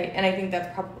 because I think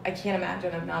that's probably, I can't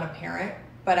imagine, I'm not a parent,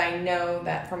 but I know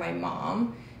that for my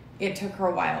mom, it took her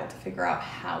a while to figure out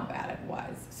how bad it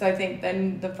was. So I think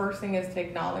then the first thing is to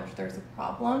acknowledge there's a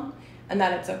problem, and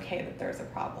that it's okay that there's a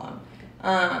problem.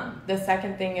 The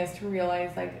second thing is to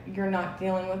realize you're not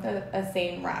dealing with a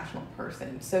sane, rational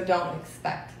person, so don't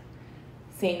expect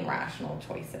sane, rational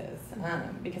choices,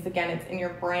 because again, it's in your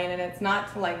brain, and it's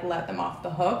not to let them off the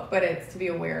hook, but it's to be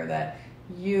aware that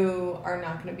you are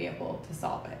not going to be able to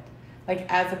solve it.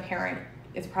 As a parent,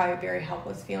 it's probably a very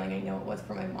helpless feeling. I know it was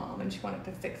for my mom, and she wanted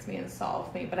to fix me and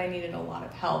solve me, but I needed a lot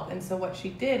of help. And so what she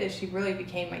did is she really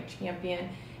became my champion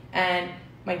and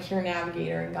my care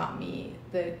navigator, and got me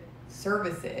the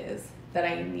services that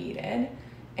I needed,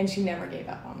 and she never gave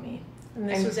up on me. And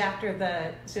this was after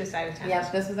the suicide attempt? Yes,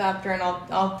 this was after, and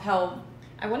I'll tell.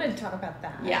 I wanted to talk about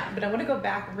that. Yeah. But I want to go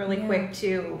back really quick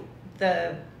to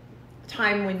the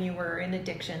time when you were in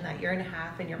addiction, that year and a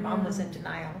half, and your mom was in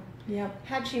denial. Yep.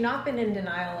 Had she not been in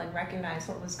denial and recognized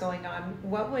what was going on,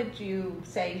 what would you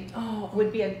say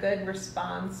would be a good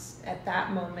response at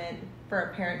that moment for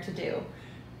a parent to do?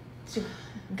 To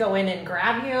go in and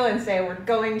grab you and say, we're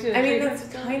going to...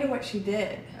 that's kind of what she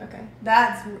did. Okay.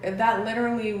 That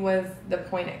literally was the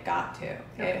point it got to.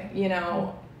 Okay.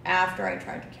 After I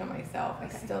tried to kill myself, I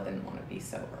still didn't want to be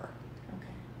sober.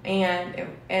 Okay.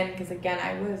 And because again,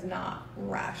 I was not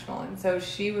rational. And so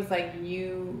she was like,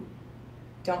 you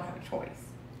don't have a choice.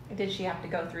 Did she have to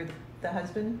go through the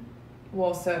husband?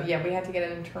 Well, so yeah, we had to get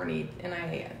an attorney, and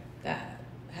I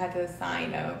had to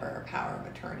sign over a power of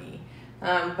attorney.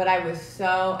 But I was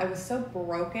so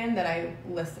broken that I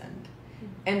listened.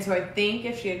 And so I think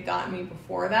if she had gotten me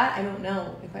before that, I don't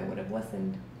know if I would have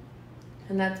listened.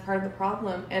 And that's part of the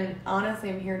problem. And honestly,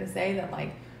 I'm here to say that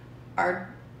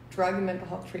our drug and mental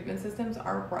health treatment systems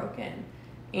are broken.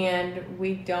 And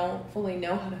we don't fully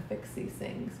know how to fix these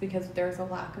things because there's a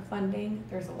lack of funding,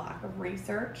 there's a lack of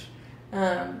research.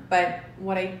 But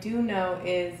what I do know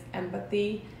is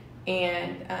empathy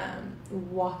and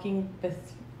walking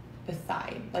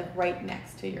beside, right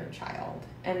next to your child.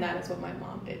 And that is what my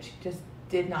mom did. She just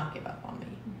did not give up on me.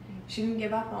 She didn't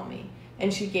give up on me.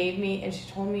 And she gave me, and she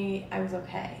told me I was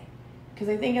okay. Because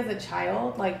I think as a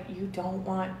child, you don't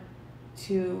want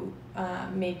to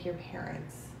make your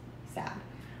parents sad.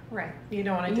 Right. You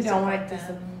don't want to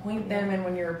disappoint them. And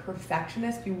when you're a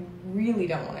perfectionist, you really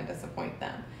don't want to disappoint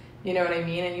them. You know what I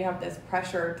mean? And you have this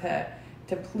pressure to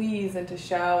to please and to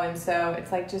show. And so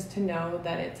it's like just to know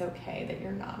that it's okay, that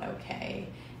you're not okay.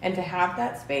 And to have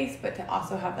that space, but to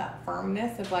also have that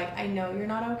firmness of like, I know you're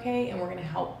not okay, and we're going to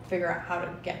help figure out how to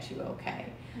get you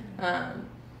okay.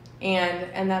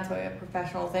 And that's why we have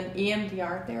professionals. And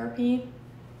EMDR therapy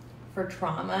for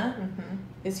trauma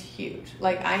is huge.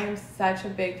 Like, I am such a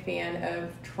big fan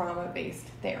of trauma-based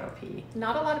therapy.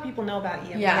 Not a lot of people know about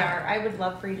EMDR. Yeah. I would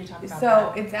love for you to talk about that.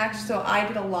 So it's actually, so I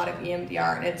did a lot of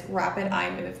EMDR, and it's rapid eye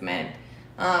movement,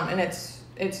 and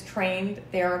it's trained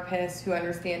therapists who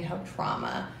understand how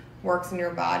trauma works in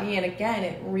your body, and again,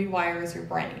 it rewires your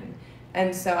brain.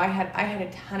 And so I had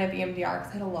a ton of EMDR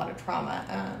because I had a lot of trauma.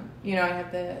 I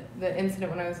had the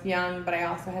incident when I was young, but I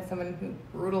also had someone who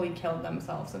brutally killed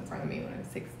themselves in front of me when I was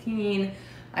 16.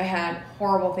 I had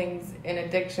horrible things in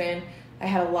addiction. I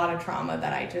had a lot of trauma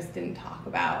that I just didn't talk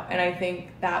about. And I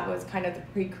think that was kind of the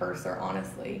precursor,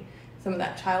 honestly. Some of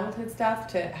that childhood stuff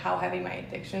to how heavy my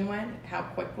addiction went, how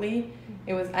quickly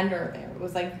it was under there. It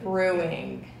was like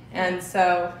brewing. And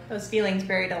so those feelings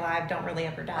buried alive don't really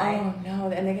ever die. Oh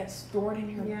no, and they get stored in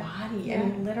your body. Yeah. I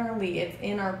mean, literally, it's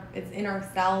in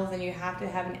our cells, and you have to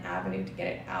have an avenue to get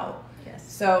it out. Yes.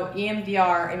 So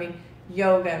EMDR, I mean,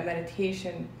 yoga,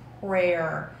 meditation,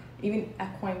 prayer, even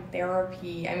equine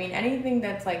therapy. I mean, anything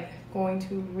that's like going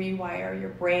to rewire your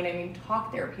brain. I mean,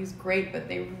 talk therapy is great, but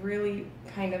they really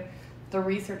the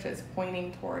research is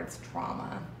pointing towards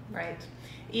trauma. Right.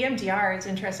 EMDR is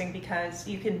interesting because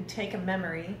you can take a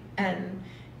memory and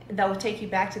they'll take you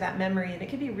back to that memory, and it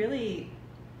could be really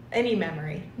any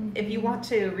memory. If you want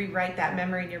to rewrite that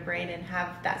memory in your brain and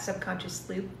have that subconscious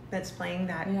loop that's playing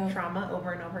that trauma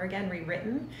over and over again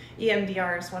rewritten,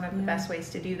 EMDR is one of the best ways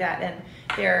to do that. And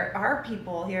there are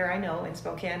people here, I know in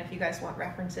Spokane, if you guys want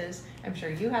references, I'm sure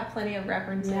you have plenty of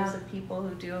references of people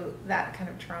who do that kind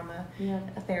of trauma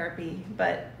therapy.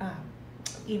 But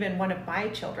even one of my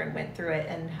children went through it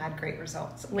and had great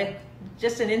results with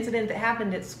just an incident that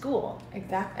happened at school.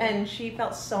 Exactly. And she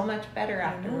felt so much better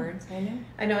afterwards.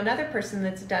 I know another person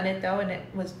that's done it though, and it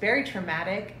was very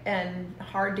traumatic and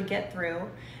hard to get through.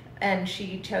 And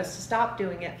she chose to stop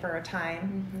doing it for a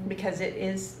time because it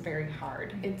is very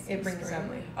hard. It brings up.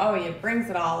 It brings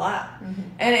it all up.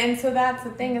 And so that's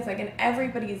the thing, is like, and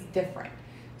everybody's different.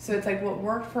 So it's like what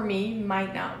worked for me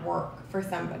might not work for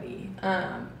somebody.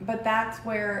 But that's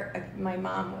where my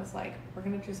mom was like, we're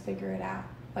going to just figure it out.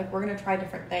 Like, we're going to try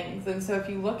different things. And so if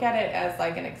you look at it as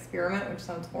like an experiment, which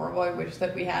sounds horrible, I wish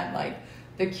that we had like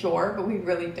the cure, but we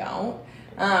really don't.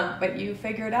 But you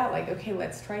figure it out, like, okay,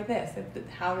 let's try this.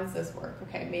 How does this work?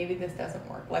 Okay, maybe this doesn't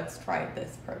work. Let's try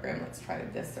this program. Let's try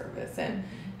this service.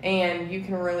 And you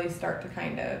can really start to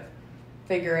kind of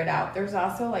figure it out. There's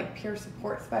also like peer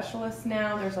support specialists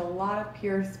now. There's a lot of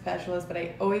peer specialists, but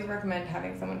I always recommend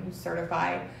having someone who's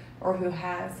certified or who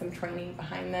has some training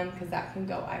behind them, because that can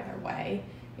go either way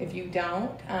if you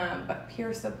don't. But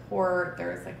peer support,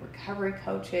 there's like recovery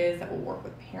coaches that will work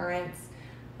with parents.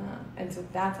 And so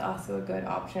that's also a good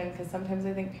option, because sometimes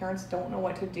I think parents don't know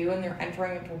what to do and they're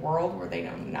entering into a world where they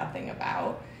know nothing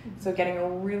about. So getting a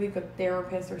really good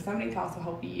therapist or somebody to also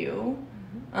help you,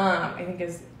 I think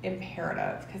is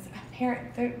imperative, because a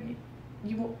parent,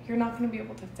 you're not going to be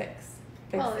able to fix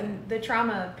well, and the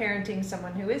trauma of parenting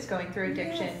someone who is going through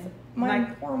addiction. Yes, my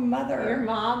poor mother. Your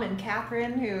mom and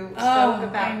Catherine, who spoke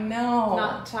about I know.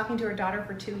 not talking to her daughter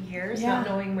for 2 years, not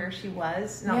knowing where she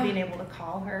was, not being able to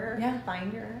call her,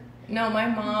 find her. No, my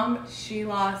mom, she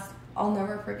lost, I'll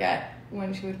never forget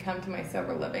when she would come to my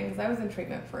sober living, because I was in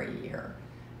treatment for a year,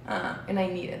 and I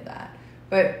needed that.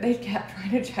 But they kept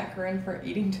trying to check her in for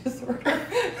eating disorder.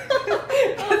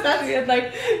 That's she had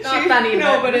like not funny.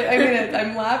 No, but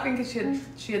I'm laughing because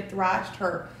she had thrashed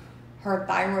her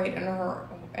thyroid and her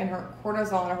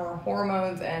cortisol and her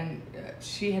hormones, and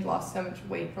she had lost so much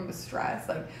weight from the stress.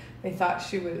 Like, they thought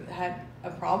she had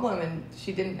a problem, and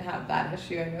she didn't have that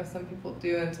issue. I know some people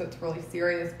do, and so it's really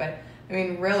serious. But I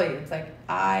mean, really, it's like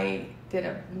I did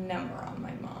a number on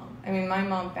my mom. I mean, my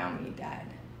mom found me dead.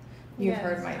 You've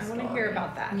heard my story. I want to hear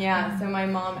about that. Yeah, so my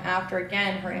mom, after,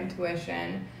 again, her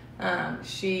intuition,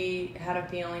 she had a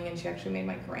feeling, and she actually made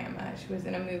my grandma. She was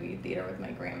in a movie theater with my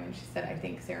grandma, and she said, I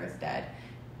think Sarah's dead,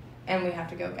 and we have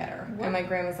to go get her. What? And my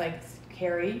grandma's like,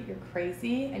 Carrie, you're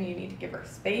crazy, and you need to give her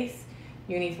space.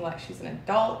 You need to she's an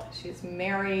adult, she's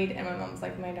married. And my mom's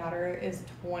like, my daughter is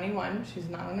 21. She's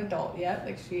not an adult yet.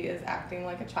 Like, she is acting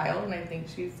like a child, and I think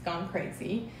she's gone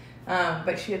crazy.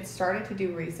 But she had started to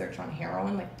do research on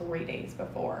heroin like 3 days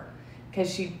before,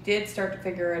 because she did start to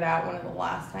figure it out one of the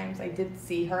last times I did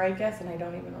see her, I guess, and I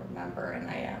don't even remember. And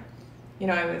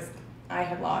I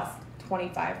had lost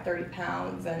 25, 30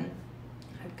 pounds, and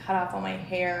I'd cut off all my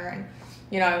hair,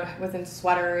 and I was in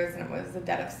sweaters, and it was the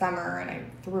dead of summer, and I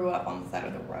threw up on the side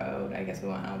of the road. I guess we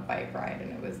went on a bike ride,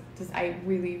 and it was just, I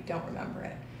really don't remember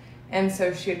it. And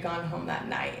so she had gone home that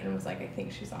night and was like, I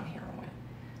think she's on heroin.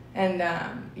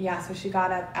 And so she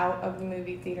got up out of the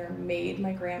movie theater, made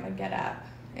my grandma get up,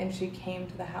 and she came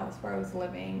to the house where I was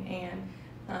living, and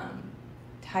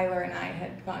Tyler and I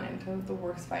had gone into the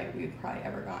worst fight we'd probably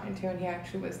ever gotten into, and he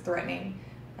actually was threatening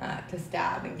to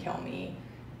stab and kill me.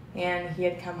 And he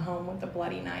had come home with a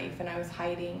bloody knife, and I was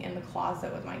hiding in the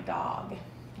closet with my dog,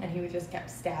 and he would just kept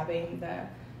stabbing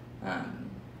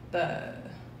the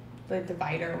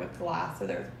divider with glass, so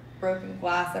there's broken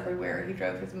glass everywhere. He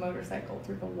drove his motorcycle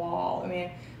through the wall. I mean,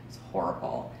 it was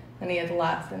horrible. And he had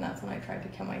left, and that's when I tried to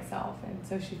kill myself. And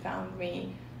so she found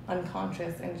me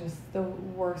unconscious in just the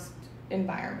worst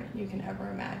environment you can ever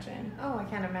imagine. Oh, I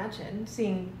can't imagine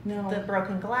seeing the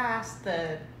broken glass,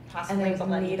 the possibly and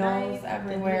like needles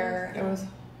everywhere. It was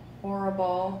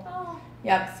horrible. Oh.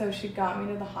 Yep. So she got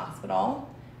me to the hospital,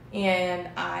 and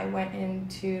I went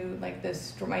into like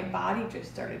this. My body just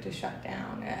started to shut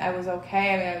down. I was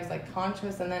okay. I mean, I was like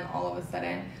conscious, and then all of a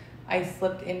sudden, I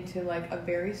slipped into like a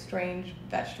very strange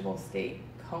vegetable state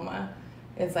coma.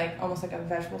 It's like almost like a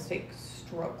vegetable state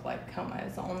stroke-like coma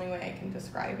is the only way I can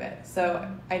describe it. So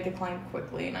I declined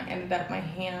quickly, and I ended up, my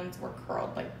hands were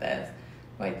curled like this.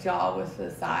 My jaw was to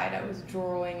the side. I was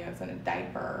drooling. I was in a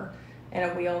diaper, in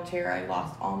a wheelchair. I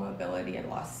lost all mobility. I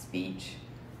lost speech.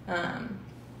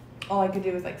 All I could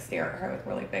do was like stare at her with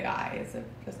really big eyes of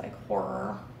just like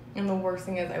horror. And the worst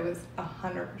thing is I was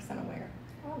 100% aware.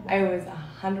 Oh, wow. I was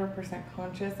 100%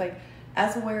 conscious, like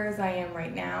as aware as I am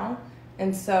right now.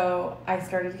 And so I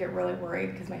started to get really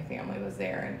worried because my family was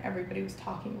there and everybody was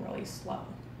talking really slow.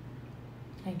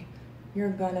 Like,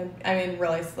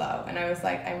 really slow. And I was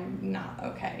like, I'm not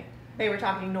okay. They were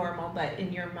talking normal, but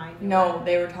in your mind? No,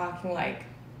 they were talking like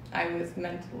I was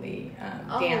mentally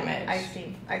damaged. I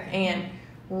see. Okay. And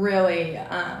really,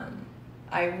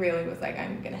 I really was like,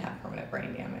 I'm going to have permanent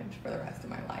brain damage for the rest of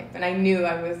my life. And I knew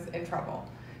I was in trouble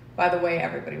by the way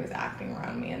everybody was acting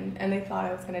around me. And they thought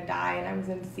I was going to die, and I was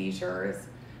in seizures.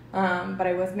 But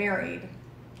I was married.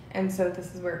 And so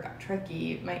this is where it got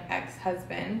tricky. My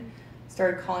ex-husband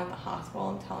started calling the hospital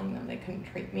and telling them they couldn't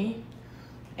treat me.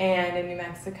 And in New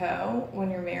Mexico,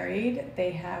 when you're married,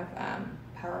 they have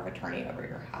power of attorney over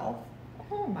your health.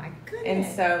 Oh my goodness.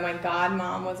 And so my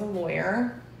godmom was a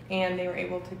lawyer, and they were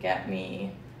able to get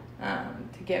me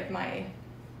to give my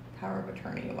power of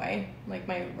attorney away, like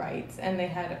my rights, and they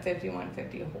had a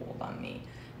 5150 hold on me.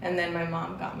 And then my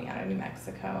mom got me out of New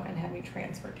Mexico and had me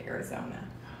transferred to Arizona.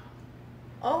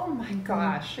 Oh my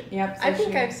gosh. Yep. So I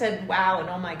think I've said wow and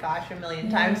oh my gosh a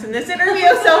million times in this interview,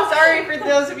 so sorry for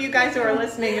those of you guys who are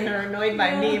listening and are annoyed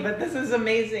by me, but this is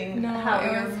amazing how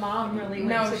your mom really went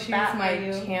to bat for you.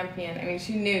 No, she's my champion. I mean,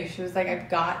 she knew. She was like,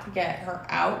 I've got to get her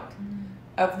out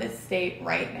of this state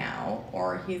right now,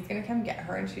 or he's going to come get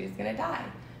her and she's going to die.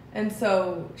 And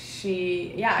so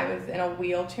I was in a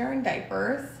wheelchair and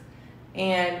diapers,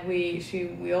 and she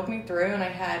wheeled me through, and I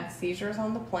had seizures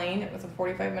on the plane. It was a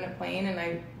 45-minute plane, and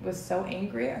I was so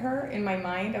angry at her in my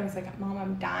mind. I was like, Mom,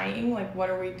 I'm dying. Like, what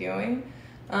are we doing?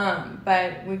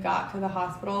 But we got to the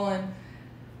hospital, and,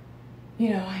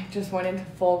 I just went into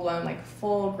full-blown,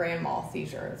 full grand mal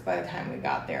seizures by the time we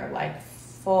got there,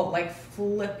 full,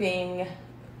 flipping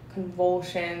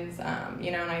convulsions,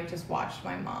 and I just watched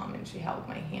my mom, and she held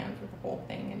my hand for the whole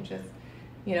thing, and just,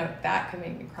 that could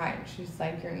make me cry. And she's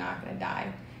like, you're not going to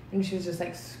die. And she was just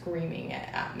screaming it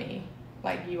at me,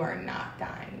 like, you are not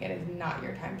dying. It is not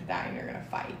your time to die, and you're going to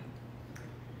fight.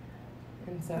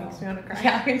 And so, makes me want to cry.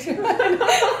 Yeah, me too.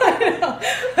 I know.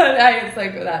 But it's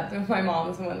like that. My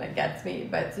mom's the one that gets me,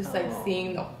 but it's just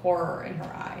seeing the horror in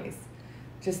her eyes,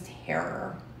 just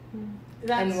terror.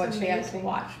 That's and what amazing. She had to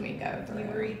watch me go through. You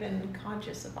were even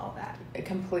conscious of all that.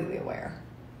 Completely aware.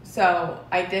 So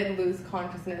I did lose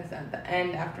consciousness at the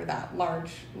end after that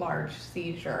large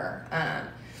seizure,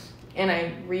 and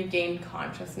I regained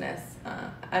consciousness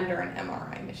under an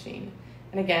MRI machine.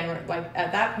 And again,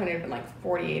 at that point, it had been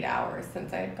 48 hours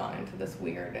since I had gone into this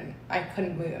weird, and I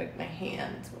couldn't move, my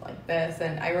hands were like this.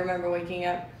 And I remember waking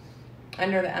up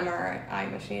under the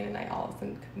MRI machine, and I all of a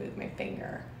sudden could move my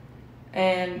finger.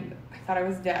 And I thought I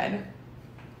was dead.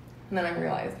 And then I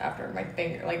realized after my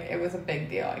finger, it was a big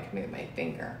deal. I could move my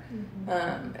finger.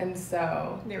 Mm-hmm. And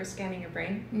so... They were scanning your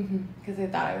brain? Because they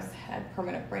thought I had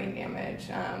permanent brain damage,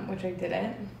 which I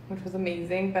didn't, which was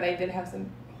amazing. But I did have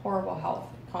some horrible health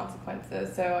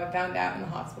consequences. So I found out in the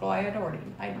hospital, I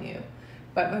knew.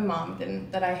 But my mom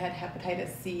didn't, that I had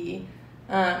hepatitis C.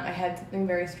 I had something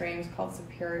very strange called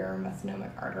superior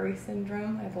mesonomic artery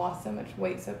syndrome. I'd lost so much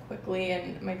weight so quickly,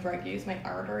 and my drug use, my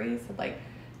arteries had like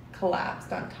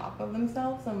collapsed on top of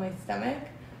themselves on my stomach.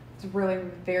 It's really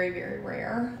very, very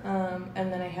rare.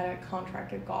 And then I had a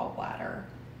contracted gallbladder,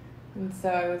 and so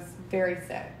I was very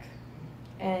sick.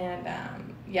 And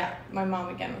my mom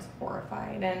again was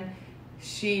horrified, and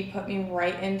she put me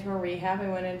right into a rehab. I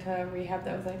went into a rehab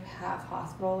that was like half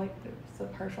hospital, like it was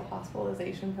a partial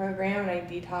hospitalization program, and I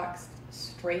detoxed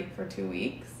straight for 2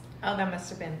 weeks. Oh, that must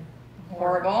have been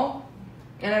horrible.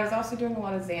 And I was also doing a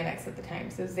lot of Xanax at the time.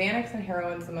 So Xanax and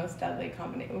heroin is the most deadly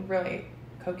combination. Really,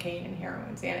 cocaine and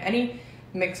heroin. Any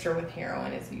mixture with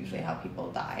heroin is usually how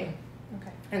people die.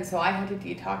 Okay. And so I had to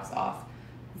detox off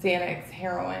Xanax,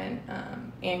 heroin,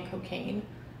 and cocaine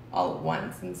all at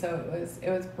once, and so it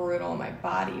was brutal. My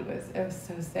body was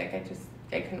so sick.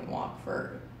 I couldn't walk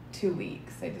for 2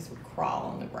 weeks. I just would crawl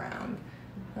on the ground.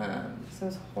 So it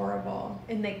was horrible.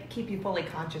 And they keep you fully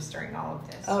conscious during all of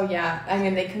this. Oh yeah, I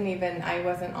mean they couldn't even. I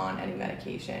wasn't on any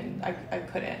medication. I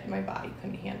couldn't. My body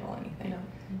couldn't handle anything. No.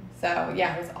 So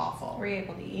yeah, it was awful. Were you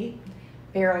able to eat?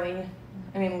 Barely.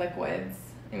 I mean liquids.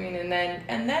 I mean and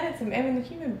then it's. I mean the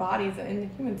human body's and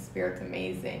the human spirit's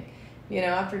amazing. You know,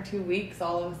 after 2 weeks,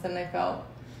 all of a sudden I felt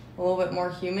a little bit more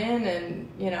human, and,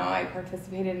 you know, I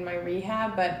participated in my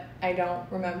rehab, but I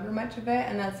don't remember much of it.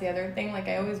 And that's the other thing. Like,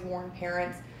 I always warn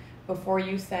parents before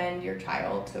you send your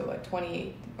child to a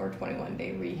 28 or 21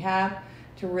 day rehab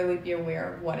to really be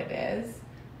aware of what it is,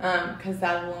 because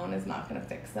that alone is not going to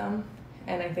fix them.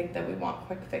 And I think that we want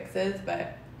quick fixes,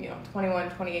 but, you know, 21,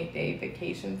 28 day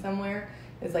vacation somewhere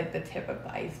is like the tip of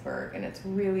the iceberg, and it's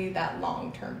really that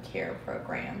long-term care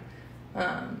program.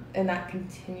 And that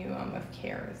continuum of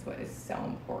care is what is so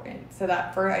important. So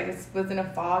that first, I just was in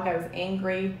a fog. I was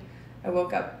angry. I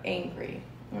woke up angry,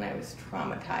 and I was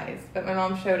traumatized. But my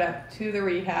mom showed up to the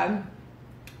rehab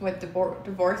with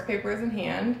divorce papers in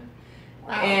hand.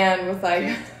 Wow. And was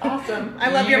like, awesome.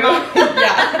 I love your mom.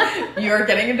 Yeah, you're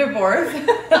getting a divorce.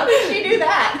 How did she do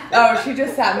that? Oh, she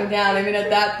just sat me down. I mean, at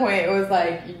that point, it was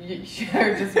like,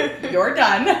 you're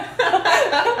done.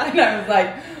 And I was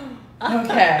like,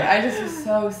 okay. I just was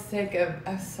so sick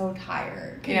I was so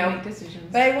tired. You know, make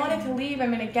decisions. But I wanted to leave. I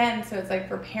mean, again, so it's like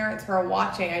for parents who are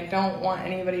watching, I don't want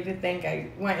anybody to think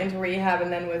I went into rehab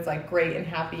and then was like great and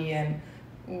happy and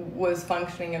was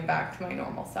functioning and back to my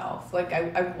normal self. Like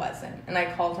I wasn't. And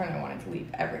I called her and I wanted to leave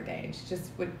every day. And she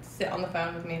just would sit on the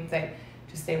phone with me and say,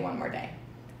 just stay one more day.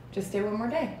 Just stay one more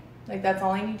day. Like that's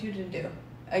all I need you to do.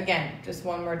 Again, just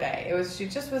one more day. She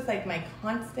just was like my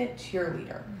constant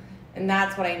cheerleader. And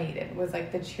that's what I needed, was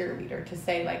like the cheerleader to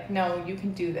say like, no, you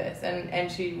can do this.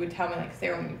 And she would tell me like,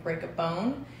 Sarah, when you break a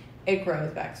bone, it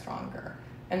grows back stronger.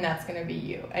 And that's going to be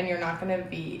you. And you're not going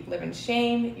to live in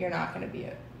shame. You're not going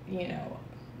to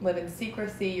live in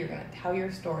secrecy. You're going to tell your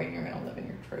story, and you're going to live in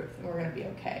your truth. And we're going to be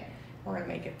okay. We're going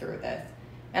to make it through this.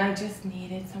 And I just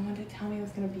needed someone to tell me I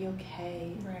was going to be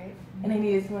okay. Right. And I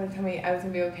needed someone to tell me I was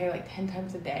going to be okay like 10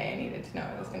 times a day. I needed to know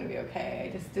I was going to be okay.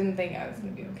 I just didn't think I was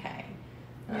going to be okay.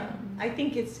 Yeah. I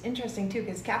think it's interesting too,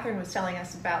 because Catherine was telling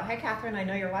us about, hi Catherine, I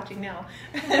know you're watching now.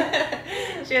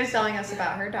 She was telling us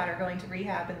about her daughter going to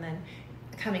rehab and then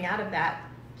coming out of that,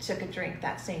 took a drink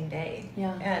that same day.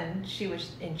 Yeah. And she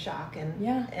was in shock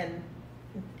and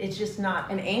it's just not.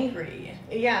 And angry.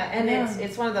 Yeah, and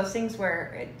it's one of those things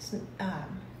where it's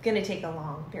going to take a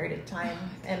long period of time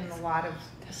and a lot of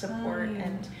support.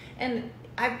 And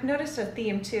I've noticed a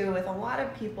theme too with a lot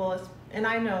of people, and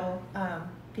I know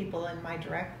people in my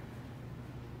direct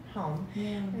home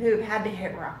who've had to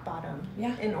hit rock bottom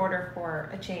in order for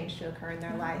a change to occur in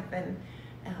their life. And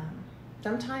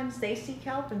sometimes they seek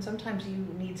help, and sometimes you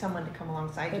need someone to come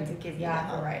alongside you to give you that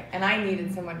help. Right. And I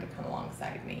needed someone to come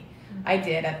alongside me. Mm-hmm. I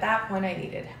did. At that point,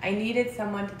 I needed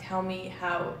someone to tell me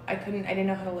how I didn't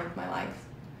know how to live my life.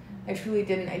 I truly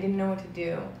didn't. I didn't know what to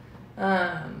do.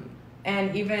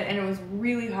 And it was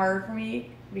really hard for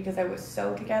me because I was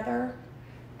so together.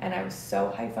 And I was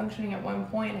so high functioning at one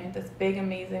point. I had this big,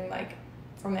 amazing, like,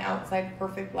 from the outside,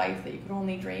 perfect life that you could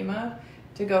only dream of.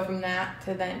 To go from that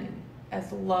to then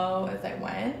as low as I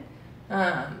went,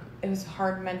 it was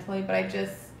hard mentally. But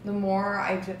the more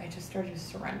I just started to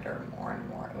surrender more and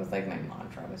more. It was like my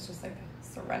mantra. It was just like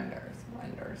surrender,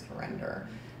 surrender, surrender.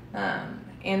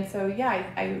 And so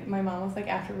my mom was like,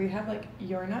 after rehab, like,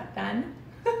 you're not done.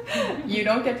 You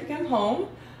don't get to come home.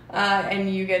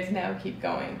 And you get to now keep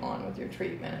going on with your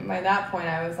treatment. And by that point,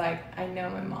 I was like, I know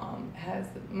my mom has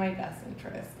my best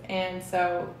interest. And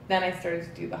so then I started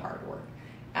to do the hard work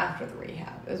after the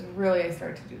rehab. It was really, I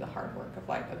started to do the hard work of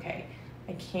like, okay,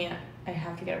 I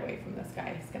have to get away from this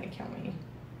guy. He's going to kill me.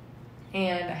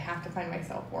 and I have to find my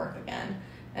self-worth again.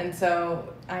 And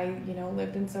so I,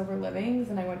 lived in sober livings,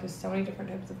 and I went to so many different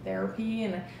types of therapy,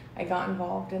 and I got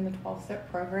involved in the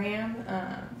 12-step program,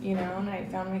 and I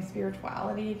found my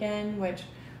spirituality again, which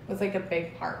was like a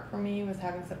big part for me, was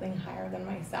having something higher than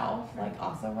myself, like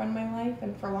also run my life.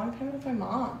 And for a long time it was my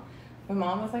mom. My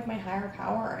mom was like my higher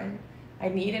power, and I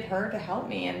needed her to help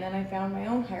me. And then I found my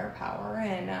own higher power,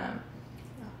 and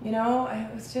it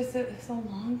was a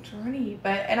long journey.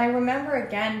 And I remember,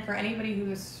 again, for anybody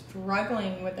who is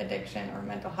struggling with addiction or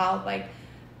mental health, like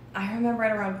I remember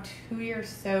at around 2 years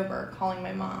sober calling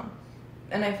my mom,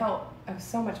 and I felt I was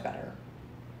so much better.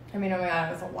 I mean, oh my God,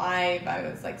 I was alive. I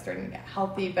was like starting to get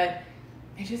healthy, but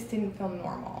I just didn't feel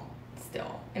normal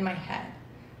still in my head.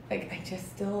 Like I just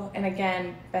still, and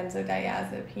again,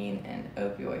 benzodiazepine and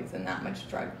opioids and that much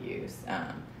drug use.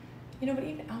 But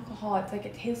even alcohol, it's like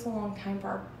it takes a long time for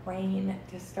our brain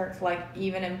to start to like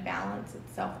even and balance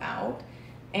itself out.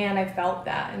 And I felt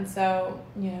that. And so,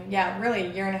 really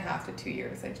 1.5 to 2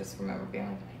 years, I just remember being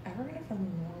like, am I ever going to feel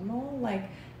normal? Like,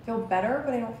 feel better,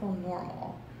 but I don't feel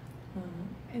normal.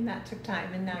 And that took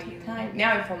time, and now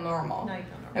Now I feel normal. Now you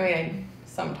feel normal. I mean,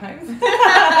 sometimes. Now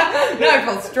I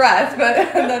feel stressed, but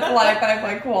that's life. I have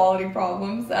like quality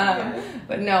problems.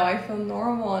 But no, I feel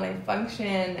normal, and I function,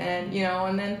 and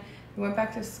and then I went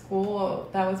back to school.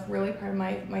 That was really part of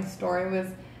my story. Was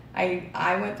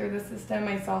I went through the system.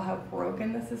 I saw how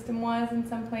broken the system was in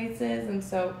some places, and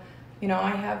so I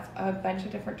have a bunch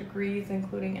of different degrees,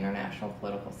 including international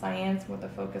political science with a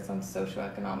focus on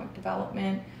socioeconomic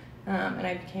development. And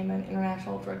I became an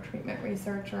international drug treatment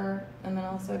researcher, and then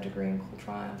also a degree in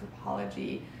cultural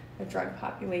anthropology of drug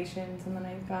populations, and then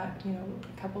I've got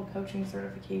a couple of coaching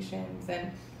certifications,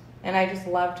 and I just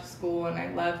loved school, and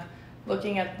I loved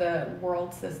looking at the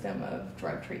world system of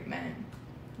drug treatment.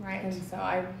 Right. And so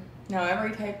I know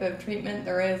every type of treatment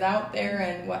there is out there,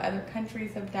 and what other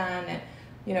countries have done,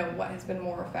 and what has been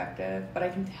more effective. But I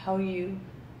can tell you,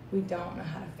 we don't know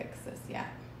how to fix this yet.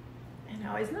 I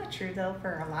know, isn't that true though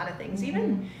for a lot of things? Mm-hmm.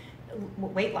 Even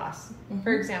weight loss,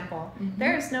 for example. Mm-hmm.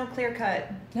 There is no clear-cut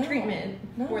treatment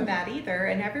for that either,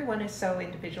 and everyone is so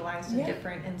individualized and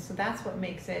different, and so that's what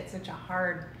makes it such a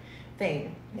hard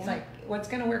thing. It's like, what's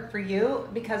going to work for you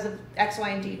because of X, Y,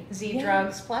 and Z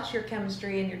drugs, plus your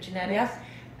chemistry and your genetics,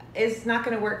 is not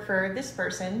going to work for this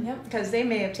person because they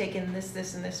may have taken this,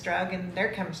 and this drug, and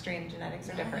their chemistry and genetics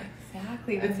are different.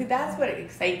 Exactly. But see, that's what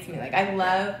excites me. Like, I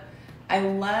love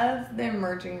the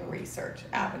emerging research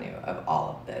avenue of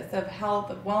all of this, of health,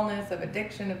 of wellness, of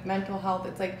addiction, of mental health.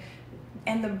 It's like,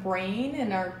 and the brain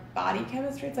and our body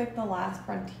chemistry, it's like the last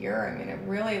frontier. I mean,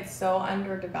 it's so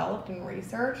underdeveloped and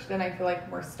researched, and I feel like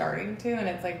we're starting to, and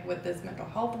it's like with this mental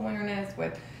health awareness,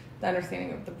 with the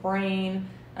understanding of the brain,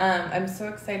 I'm so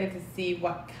excited to see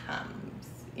what comes,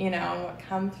 and what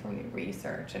comes from the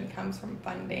research and comes from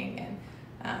funding, and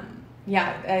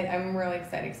I'm really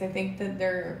excited because I think that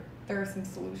there are some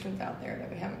solutions out there that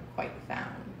we haven't quite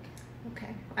found.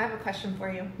 Okay. I have a question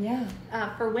for you. Yeah.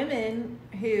 For women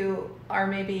who are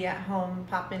maybe at home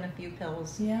popping a few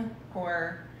pills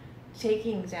or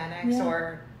taking Xanax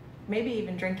or maybe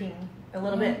even drinking a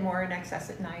little bit more in excess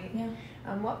at night,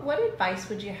 what advice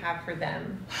would you have for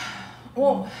them?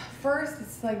 Well, first,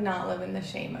 it's like not living the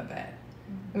shame of it.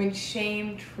 I mean,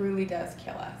 shame truly does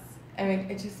kill us. I mean,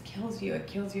 it just kills you. It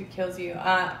kills you. It kills you.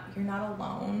 You're not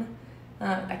alone.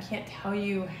 I can't tell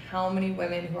you how many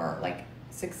women who are like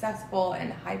successful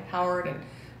and high-powered and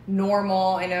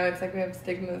normal. I know it's like we have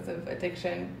stigmas of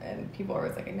addiction, and people are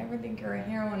always like, I never think you're a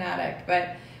heroin addict,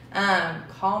 but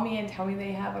call me and tell me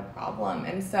they have a problem.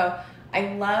 And so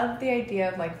I love the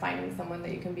idea of like finding someone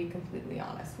that you can be completely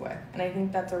honest with, and I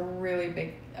think that's a really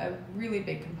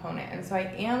big component. And so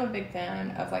I am a big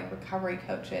fan of like recovery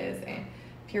coaches and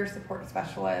peer support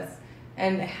specialists,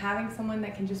 and having someone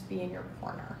that can just be in your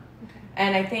corner. Okay.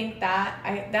 And I think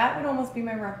that would almost be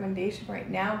my recommendation right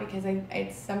now, because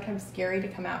it's sometimes scary to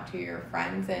come out to your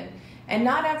friends, and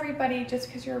not everybody, just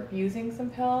because you're abusing some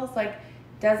pills, like,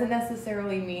 doesn't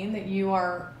necessarily mean that you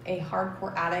are a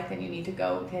hardcore addict and you need to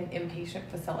go to an inpatient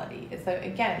facility. So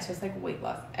again, it's just like weight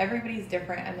loss. Everybody's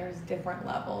different, and there's different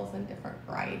levels and different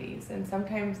varieties. And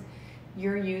sometimes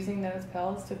you're using those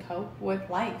pills to cope with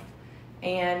life.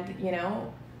 And,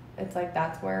 it's like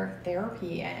that's where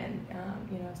therapy and,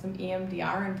 some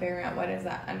EMDR and figuring out what is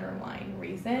that underlying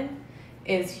reason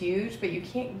is huge. But you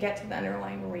can't get to the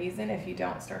underlying reason if you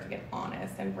don't start to get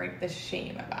honest and break the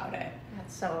shame about it.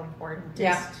 That's so important.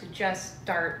 To just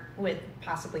start with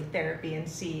possibly therapy and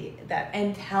see that.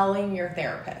 And telling your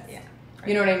therapist. Yeah. Right.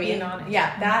 You know what I mean? Being honest.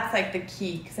 Yeah, that's like the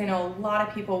key. Because I know a lot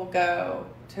of people go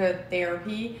to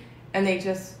therapy and they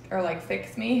just are like,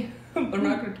 fix me. they're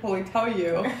not going to totally tell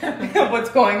you what's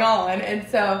going on. And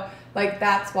so, like,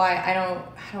 that's why I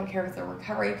don't care if it's a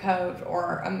recovery coach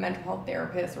or a mental health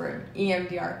therapist or an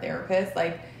EMDR therapist.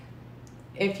 Like,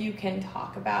 if you can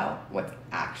talk about what's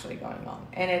actually going on,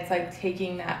 and it's like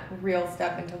taking that real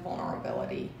step into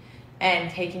vulnerability and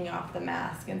taking off the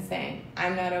mask and saying,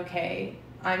 I'm not okay,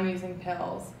 I'm using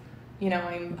pills, you know,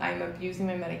 I'm abusing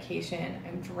my medication,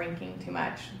 I'm drinking too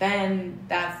much, then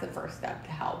that's the first step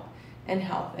to health and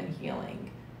healing.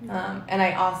 And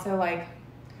I also I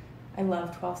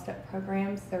love 12-step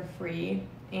programs. They're free,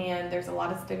 and there's a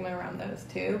lot of stigma around those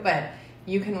too, but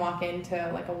you can walk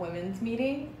into like a women's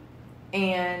meeting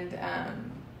and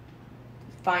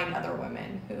find other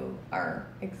women who are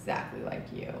exactly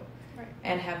like you, right,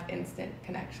 and have instant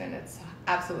connection. It's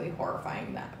absolutely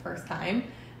horrifying that first time.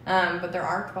 But there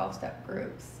are 12-step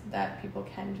groups that people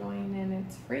can join, and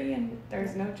it's free, and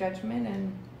there's no judgment.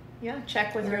 And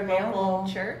check with your local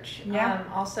church. Yeah.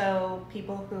 Also,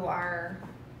 people who are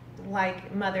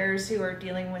like mothers who are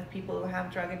dealing with people who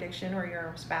have drug addiction, or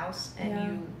your spouse,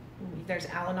 and there's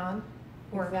Al-Anon,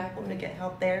 or people to get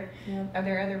help there. Yeah. Are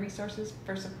there other resources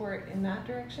for support in that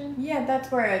direction? Yeah, that's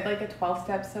where like a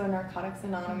 12-step, so Narcotics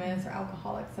Anonymous or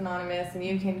Alcoholics Anonymous, and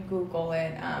you can Google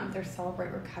it. There's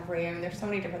Celebrate Recovery. I mean, there's so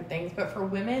many different things, but for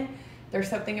women, there's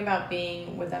something about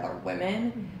being with other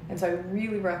women, and so I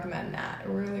really recommend that. I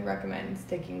really recommend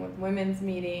sticking with women's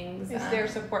meetings. Is there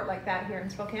support like that here in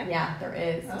Spokane? Yeah, there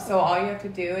is. Oh. So all you have to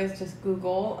do is just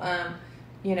Google,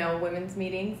 women's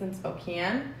meetings in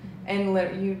Spokane, and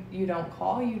you don't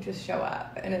call, you just show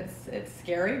up, and it's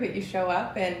scary, but you show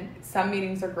up, and some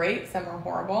meetings are great, some are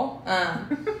horrible,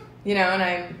 and you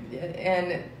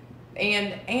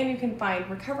can find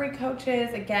recovery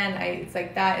coaches. Again, it's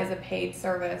like that is a paid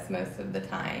service most of the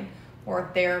time, or a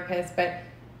therapist, but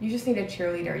you just need a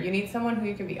cheerleader. You need someone who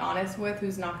you can be honest with,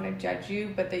 who's not going to judge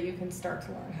you, but that you can start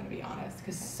to learn how to be honest,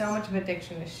 because so much of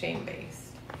addiction is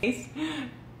shame-based.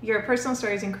 Your personal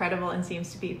story is incredible and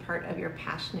seems to be part of your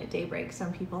passion at Daybreak.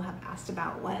 Some people have asked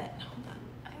about hold on,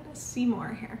 I gotta see more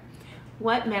here.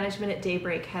 What management at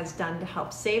Daybreak has done to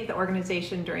help save the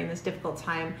organization during this difficult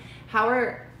time? How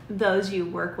are those you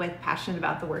work with passionate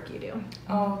about the work you do?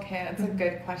 Okay, that's a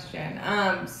good question.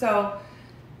 So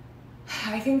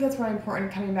I think that's really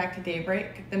important, coming back to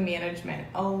Daybreak, the management.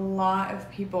 A lot of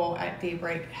people at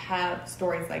Daybreak have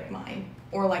stories like mine,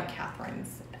 or like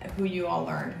Catherine's, who you all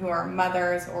learned, who are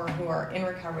mothers or who are in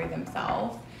recovery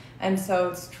themselves. And so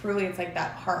it's like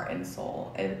that heart and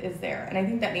soul is there. And I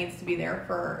think that needs to be there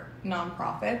for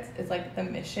nonprofits. It's like the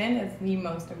mission is the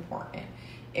most important.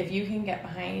 If you can get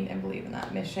behind and believe in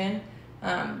that mission,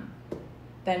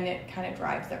 then it kind of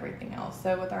drives everything else.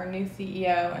 So with our new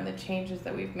CEO and the changes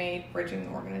that we've made, bridging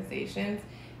the organizations,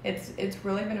 it's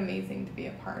really been amazing to be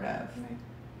a part of. Right.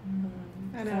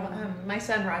 I know. My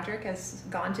son Roderick has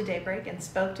gone to Daybreak and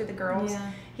spoke to the girls.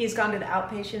 Yeah. He's gone to the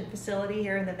outpatient facility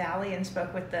here in the Valley and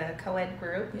spoke with the co-ed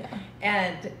group. Yeah.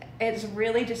 And it's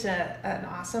really just an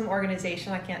awesome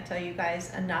organization. I can't tell you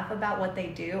guys enough about what they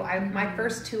do. My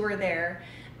first tour there,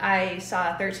 I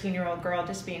saw a 13-year-old girl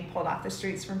just being pulled off the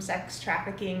streets from sex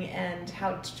trafficking, and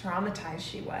how traumatized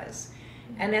she was.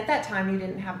 And at that time, you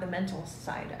didn't have the mental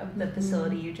side of the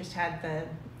facility. You just had the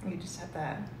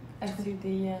SUD,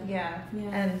 yeah.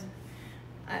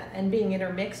 And being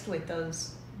intermixed with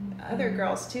those other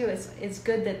girls too. It's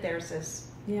good that there's this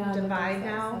divide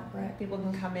now. Separate. People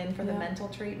can come in for the mental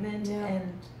treatment,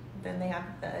 and then they have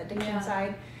the addiction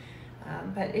side.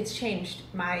 But it's changed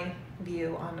my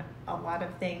view on a lot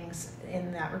of things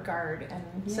in that regard, and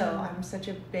so I'm such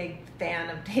a big fan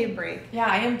of Daybreak. Yeah,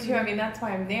 I am too. I mean, that's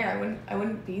why I'm there. I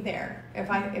wouldn't be there if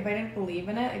I didn't believe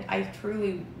in it. I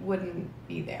truly wouldn't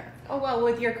be there. Oh well,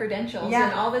 with your credentials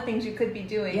and all the things you could be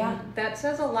doing, that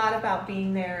says a lot about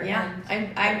being there. Yeah,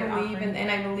 and I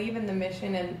believe in the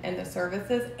mission and the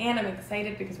services, and I'm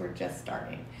excited because we're just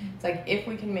starting. It's like, if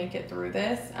we can make it through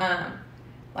this,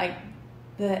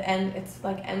 it's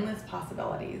like endless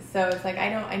possibilities. So it's like,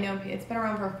 I know it's been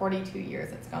around for 42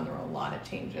 years. It's gone through a lot of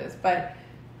changes, but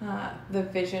the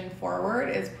vision forward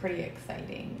is pretty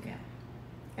exciting. Yeah.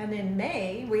 And in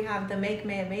May, we have the Make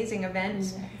May Amazing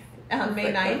event. On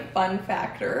May 9th. Fun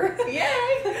factor.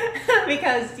 Yay!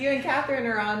 Because you and Catherine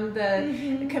are on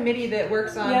the committee that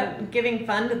works on giving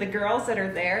fun to the girls that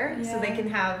are there, so they can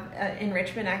have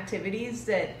enrichment activities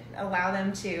that allow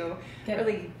them to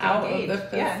really out engage.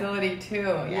 Of the facility too.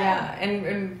 Yeah.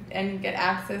 And get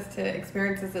access to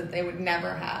experiences that they would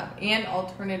never have, and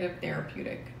alternative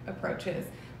therapeutic approaches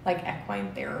like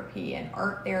equine therapy and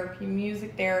art therapy,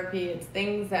 music therapy. It's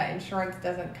things that insurance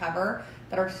doesn't cover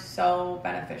that are so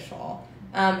beneficial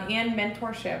and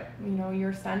mentorship,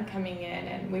 your son coming in,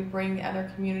 and we bring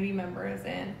other community members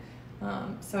in.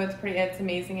 So it's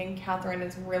amazing, and Catherine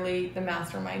is really the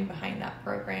mastermind behind that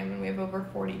program, and we have over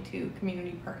 42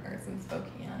 community partners in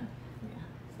Spokane.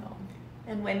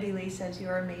 And Wendy Lee says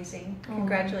you're amazing.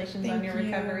 Congratulations on your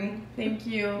recovery. Thank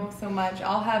you so much.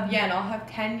 I'll have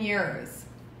 10 years.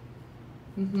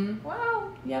 Mm-hmm.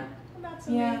 Wow. Yep. Well, that's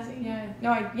amazing. Yeah.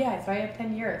 No, so I have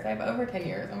 10 years. I have over 10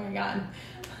 years. Oh my God.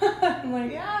 I'm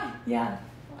like, yeah.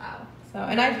 Wow. So,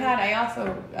 and I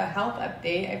also, a health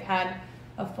update, I've had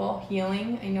a full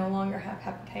healing. I no longer have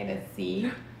hepatitis C.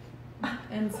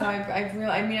 And so I've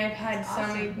had so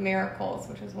many miracles,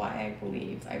 which is why I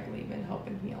believe in hope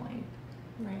and healing.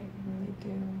 Right. I really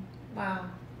do. Wow.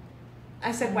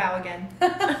 I said wow again.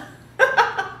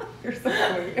 You're so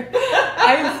sweet.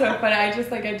 I'm so funny. I always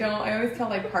tell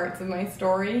parts of my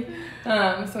story.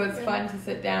 So it's fun to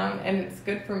sit down, and it's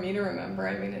good for me to remember.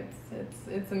 I mean,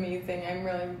 it's amazing. I'm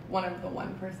really one of the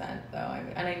 1% though.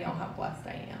 And I know how blessed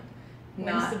I am.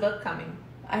 When's the book coming?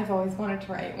 I've always wanted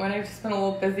to write one. I've just been a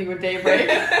little busy with Daybreak.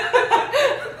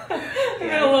 I've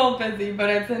been a little busy, but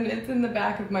it's in the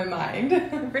back of my mind.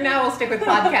 For now, we'll stick with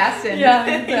podcasts and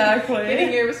exactly.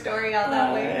 Getting your story out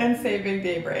that way. And saving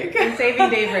Daybreak.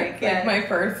 Yes. My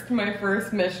first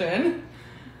mission.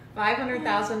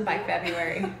 500,000 by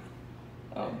February.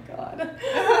 Oh God.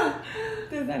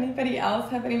 Does anybody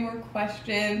else have any more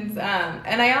questions?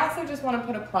 And I also just want to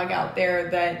put a plug out there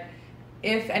that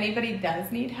if anybody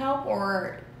does need help,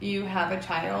 or you have a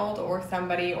child or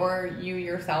somebody, or you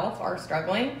yourself are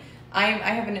struggling, I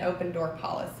have an open door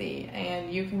policy,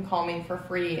 and you can call me for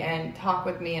free and talk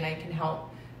with me, and I can help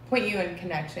point you in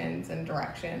connections and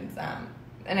directions.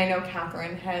 And I know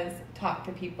Catherine has talked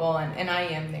to people, and I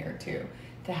am there too,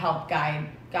 to help guide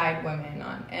women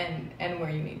on and where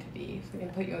you need to be. So we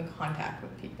can put you in contact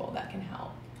with people that can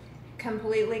help.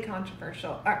 Completely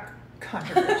controversial. That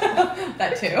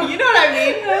too. You know what I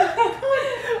mean?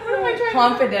 What am I trying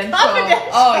Confidential.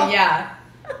 Oh yeah.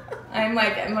 I'm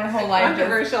my whole life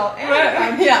controversial.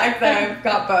 Yeah, exactly. I've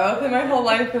got both, and my whole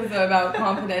life is about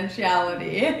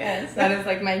confidentiality. Yes. That is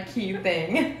my key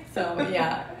thing. So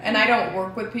yeah, and I don't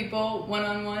work with people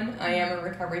one-on-one. I am a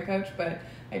recovery coach, but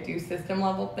I do system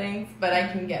level things. But I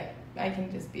can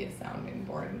just be a sounding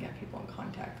board and get people in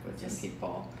contact with some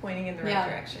people. Pointing in the right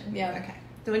direction. Yeah. Okay.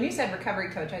 So when you said recovery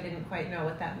coach, I didn't quite know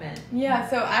what that meant. Yeah,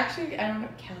 so actually, I don't know,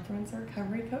 Catherine's a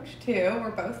recovery coach too.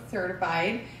 We're both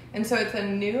certified. And so it's a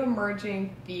new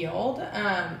emerging field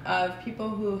of people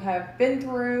who have been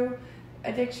through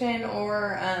addiction,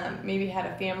 or maybe had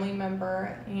a family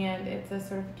member. And it's a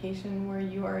certification where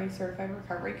you are a certified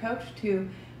recovery coach to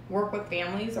work with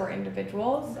families or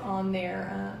individuals on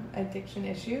their addiction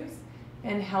issues.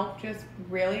 And help it's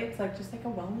just like a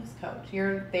wellness coach.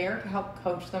 You're there to help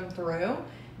coach them through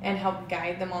and help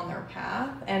guide them on their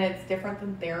path. And it's different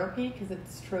than therapy, because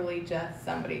it's truly just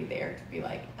somebody there to be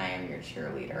like, I am your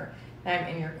cheerleader, and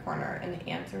I'm in your corner, and the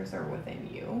answers are within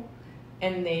you.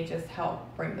 And they just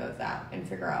help bring those out and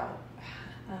figure out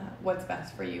what's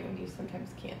best for you when you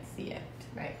sometimes can't see it.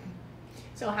 Right.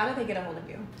 So how do they get a hold of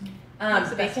you? I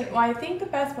think the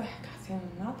best way, I'm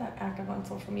not that active on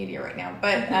social media right now,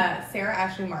 but Sarah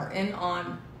Ashley Martin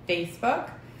on Facebook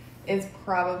is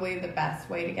probably the best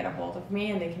way to get a hold of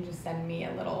me, and they can just send me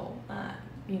a little,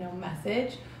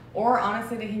 message. Or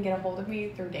honestly, they can get a hold of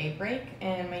me through Daybreak,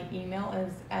 and my email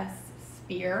is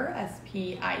spier,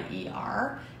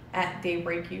 SPIER, at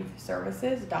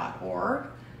daybreakyouthservices.org.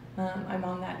 I'm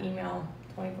on that email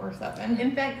 24/7.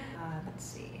 In fact, let's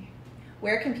see.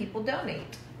 Where can people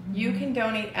donate? You can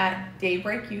donate at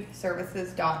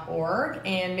daybreakyouthservices.org,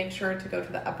 and make sure to go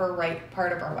to the upper right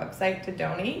part of our website to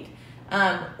donate.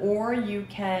 Or you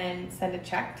can send a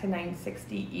check to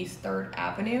 960 East 3rd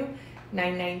Avenue,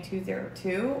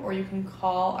 99202, or you can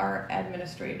call our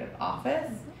administrative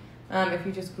office. If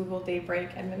you just Google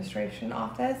Daybreak Administration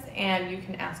Office, and you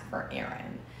can ask for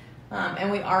Aaron. And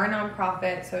we are a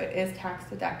nonprofit, so it is tax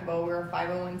deductible. We're a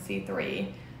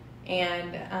 501c3.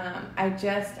 And I'm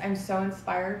so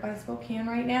inspired by Spokane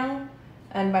right now,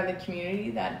 and by the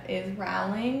community that is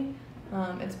rallying.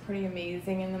 It's pretty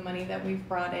amazing, and the money that we've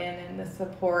brought in, and the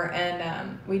support.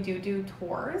 And we do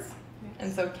tours. Yes.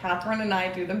 And so Catherine and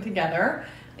I do them together.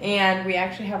 And we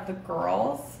actually have the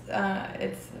girls.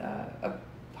 It's a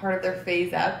part of their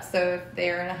phase up. So if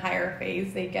they're in a higher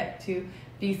phase, they get to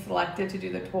be selected to do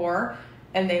the tour,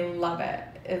 and they love it.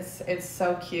 It's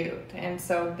so cute. And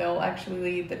so they'll actually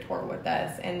lead the tour with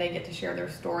us, and they get to share their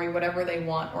story, whatever they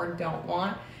want or don't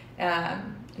want.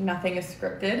 Nothing is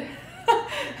scripted.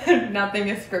 Nothing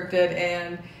is scripted,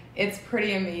 and it's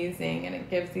pretty amazing, and it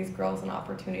gives these girls an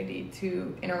opportunity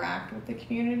to interact with the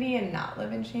community and not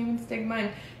live in shame and stigma.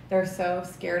 And they're so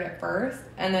scared at first,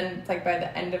 and then it's like by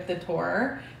the end of the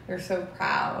tour, they're so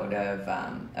proud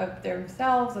of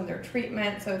themselves and their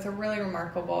treatment. So it's a really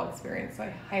remarkable experience. So I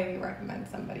highly recommend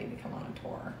somebody to come on a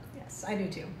tour. Yes, I do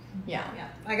too. Yeah.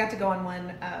 I got to go on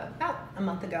one about a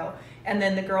month ago, and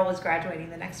then the girl was graduating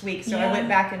the next week, so I went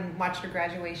back and watched her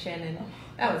graduation, and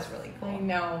that was really cool. I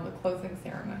know, the closing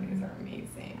ceremonies are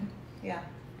amazing. Yeah,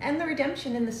 and the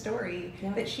redemption in the story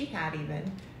that she had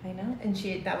even. I know. And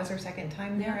that was her second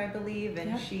time there, I believe,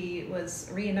 and she was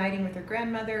reuniting with her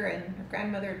grandmother, and her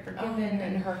grandmother had forgiven.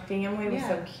 And her family was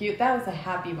so cute. That was a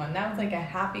happy one. That was like a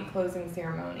happy closing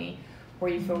ceremony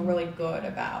where you feel really good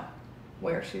about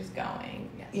where she's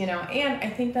going, you know. And I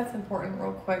think that's important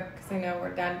real quick, because I know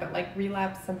we're done, but like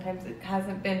relapse, sometimes it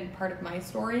hasn't been part of my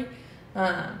story,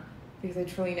 because I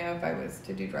truly know if I was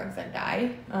to do drugs, I'd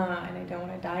die, and I don't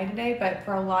want to die today. But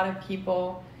for a lot of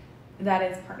people, that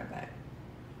is part of it.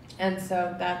 And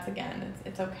so that's, again,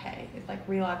 it's okay. It's like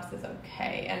relapse is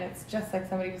okay. And it's just like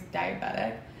somebody who's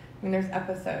diabetic. I mean, there's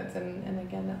episodes, and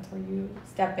again, that's where you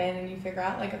step in and you figure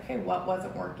out, like, okay, what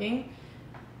wasn't working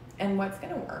and what's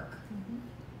going to work.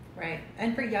 Right.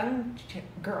 And for young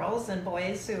girls and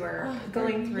boys who are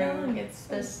going through it's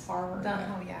this hard.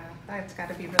 That's got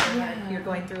to be really hard. You're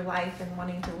going through life and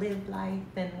wanting to live life,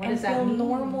 and what does that feel mean?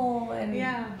 Normal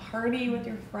and party with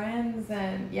your friends,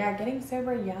 and getting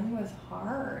sober young was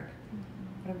hard.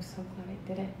 But I'm so glad I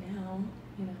did it now,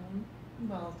 you know.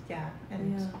 Well,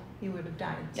 and you would have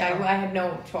died. So. Yeah, I had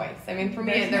no choice. I mean, for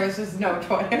me, there was just no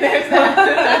choice. I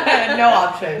had no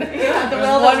option. You had the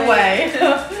will one way.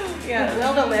 The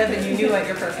will to live, and you knew what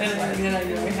your purpose was. And I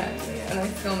knew I had to, and I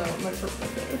still know what my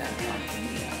purpose is.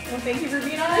 Well, thank you for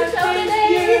being on the show today.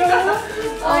 Thank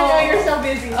you. I know you're so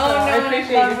busy, so I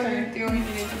appreciate I love your what time. you're doing.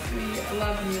 I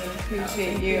love you and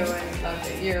appreciate you, and love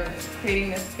that you're creating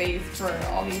this space for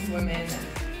all these women, and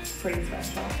it's pretty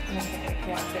special. And I can't wait to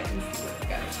watch it and see where it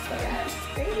goes. So. Yes,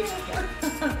 thank you.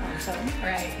 Awesome. All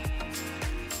right.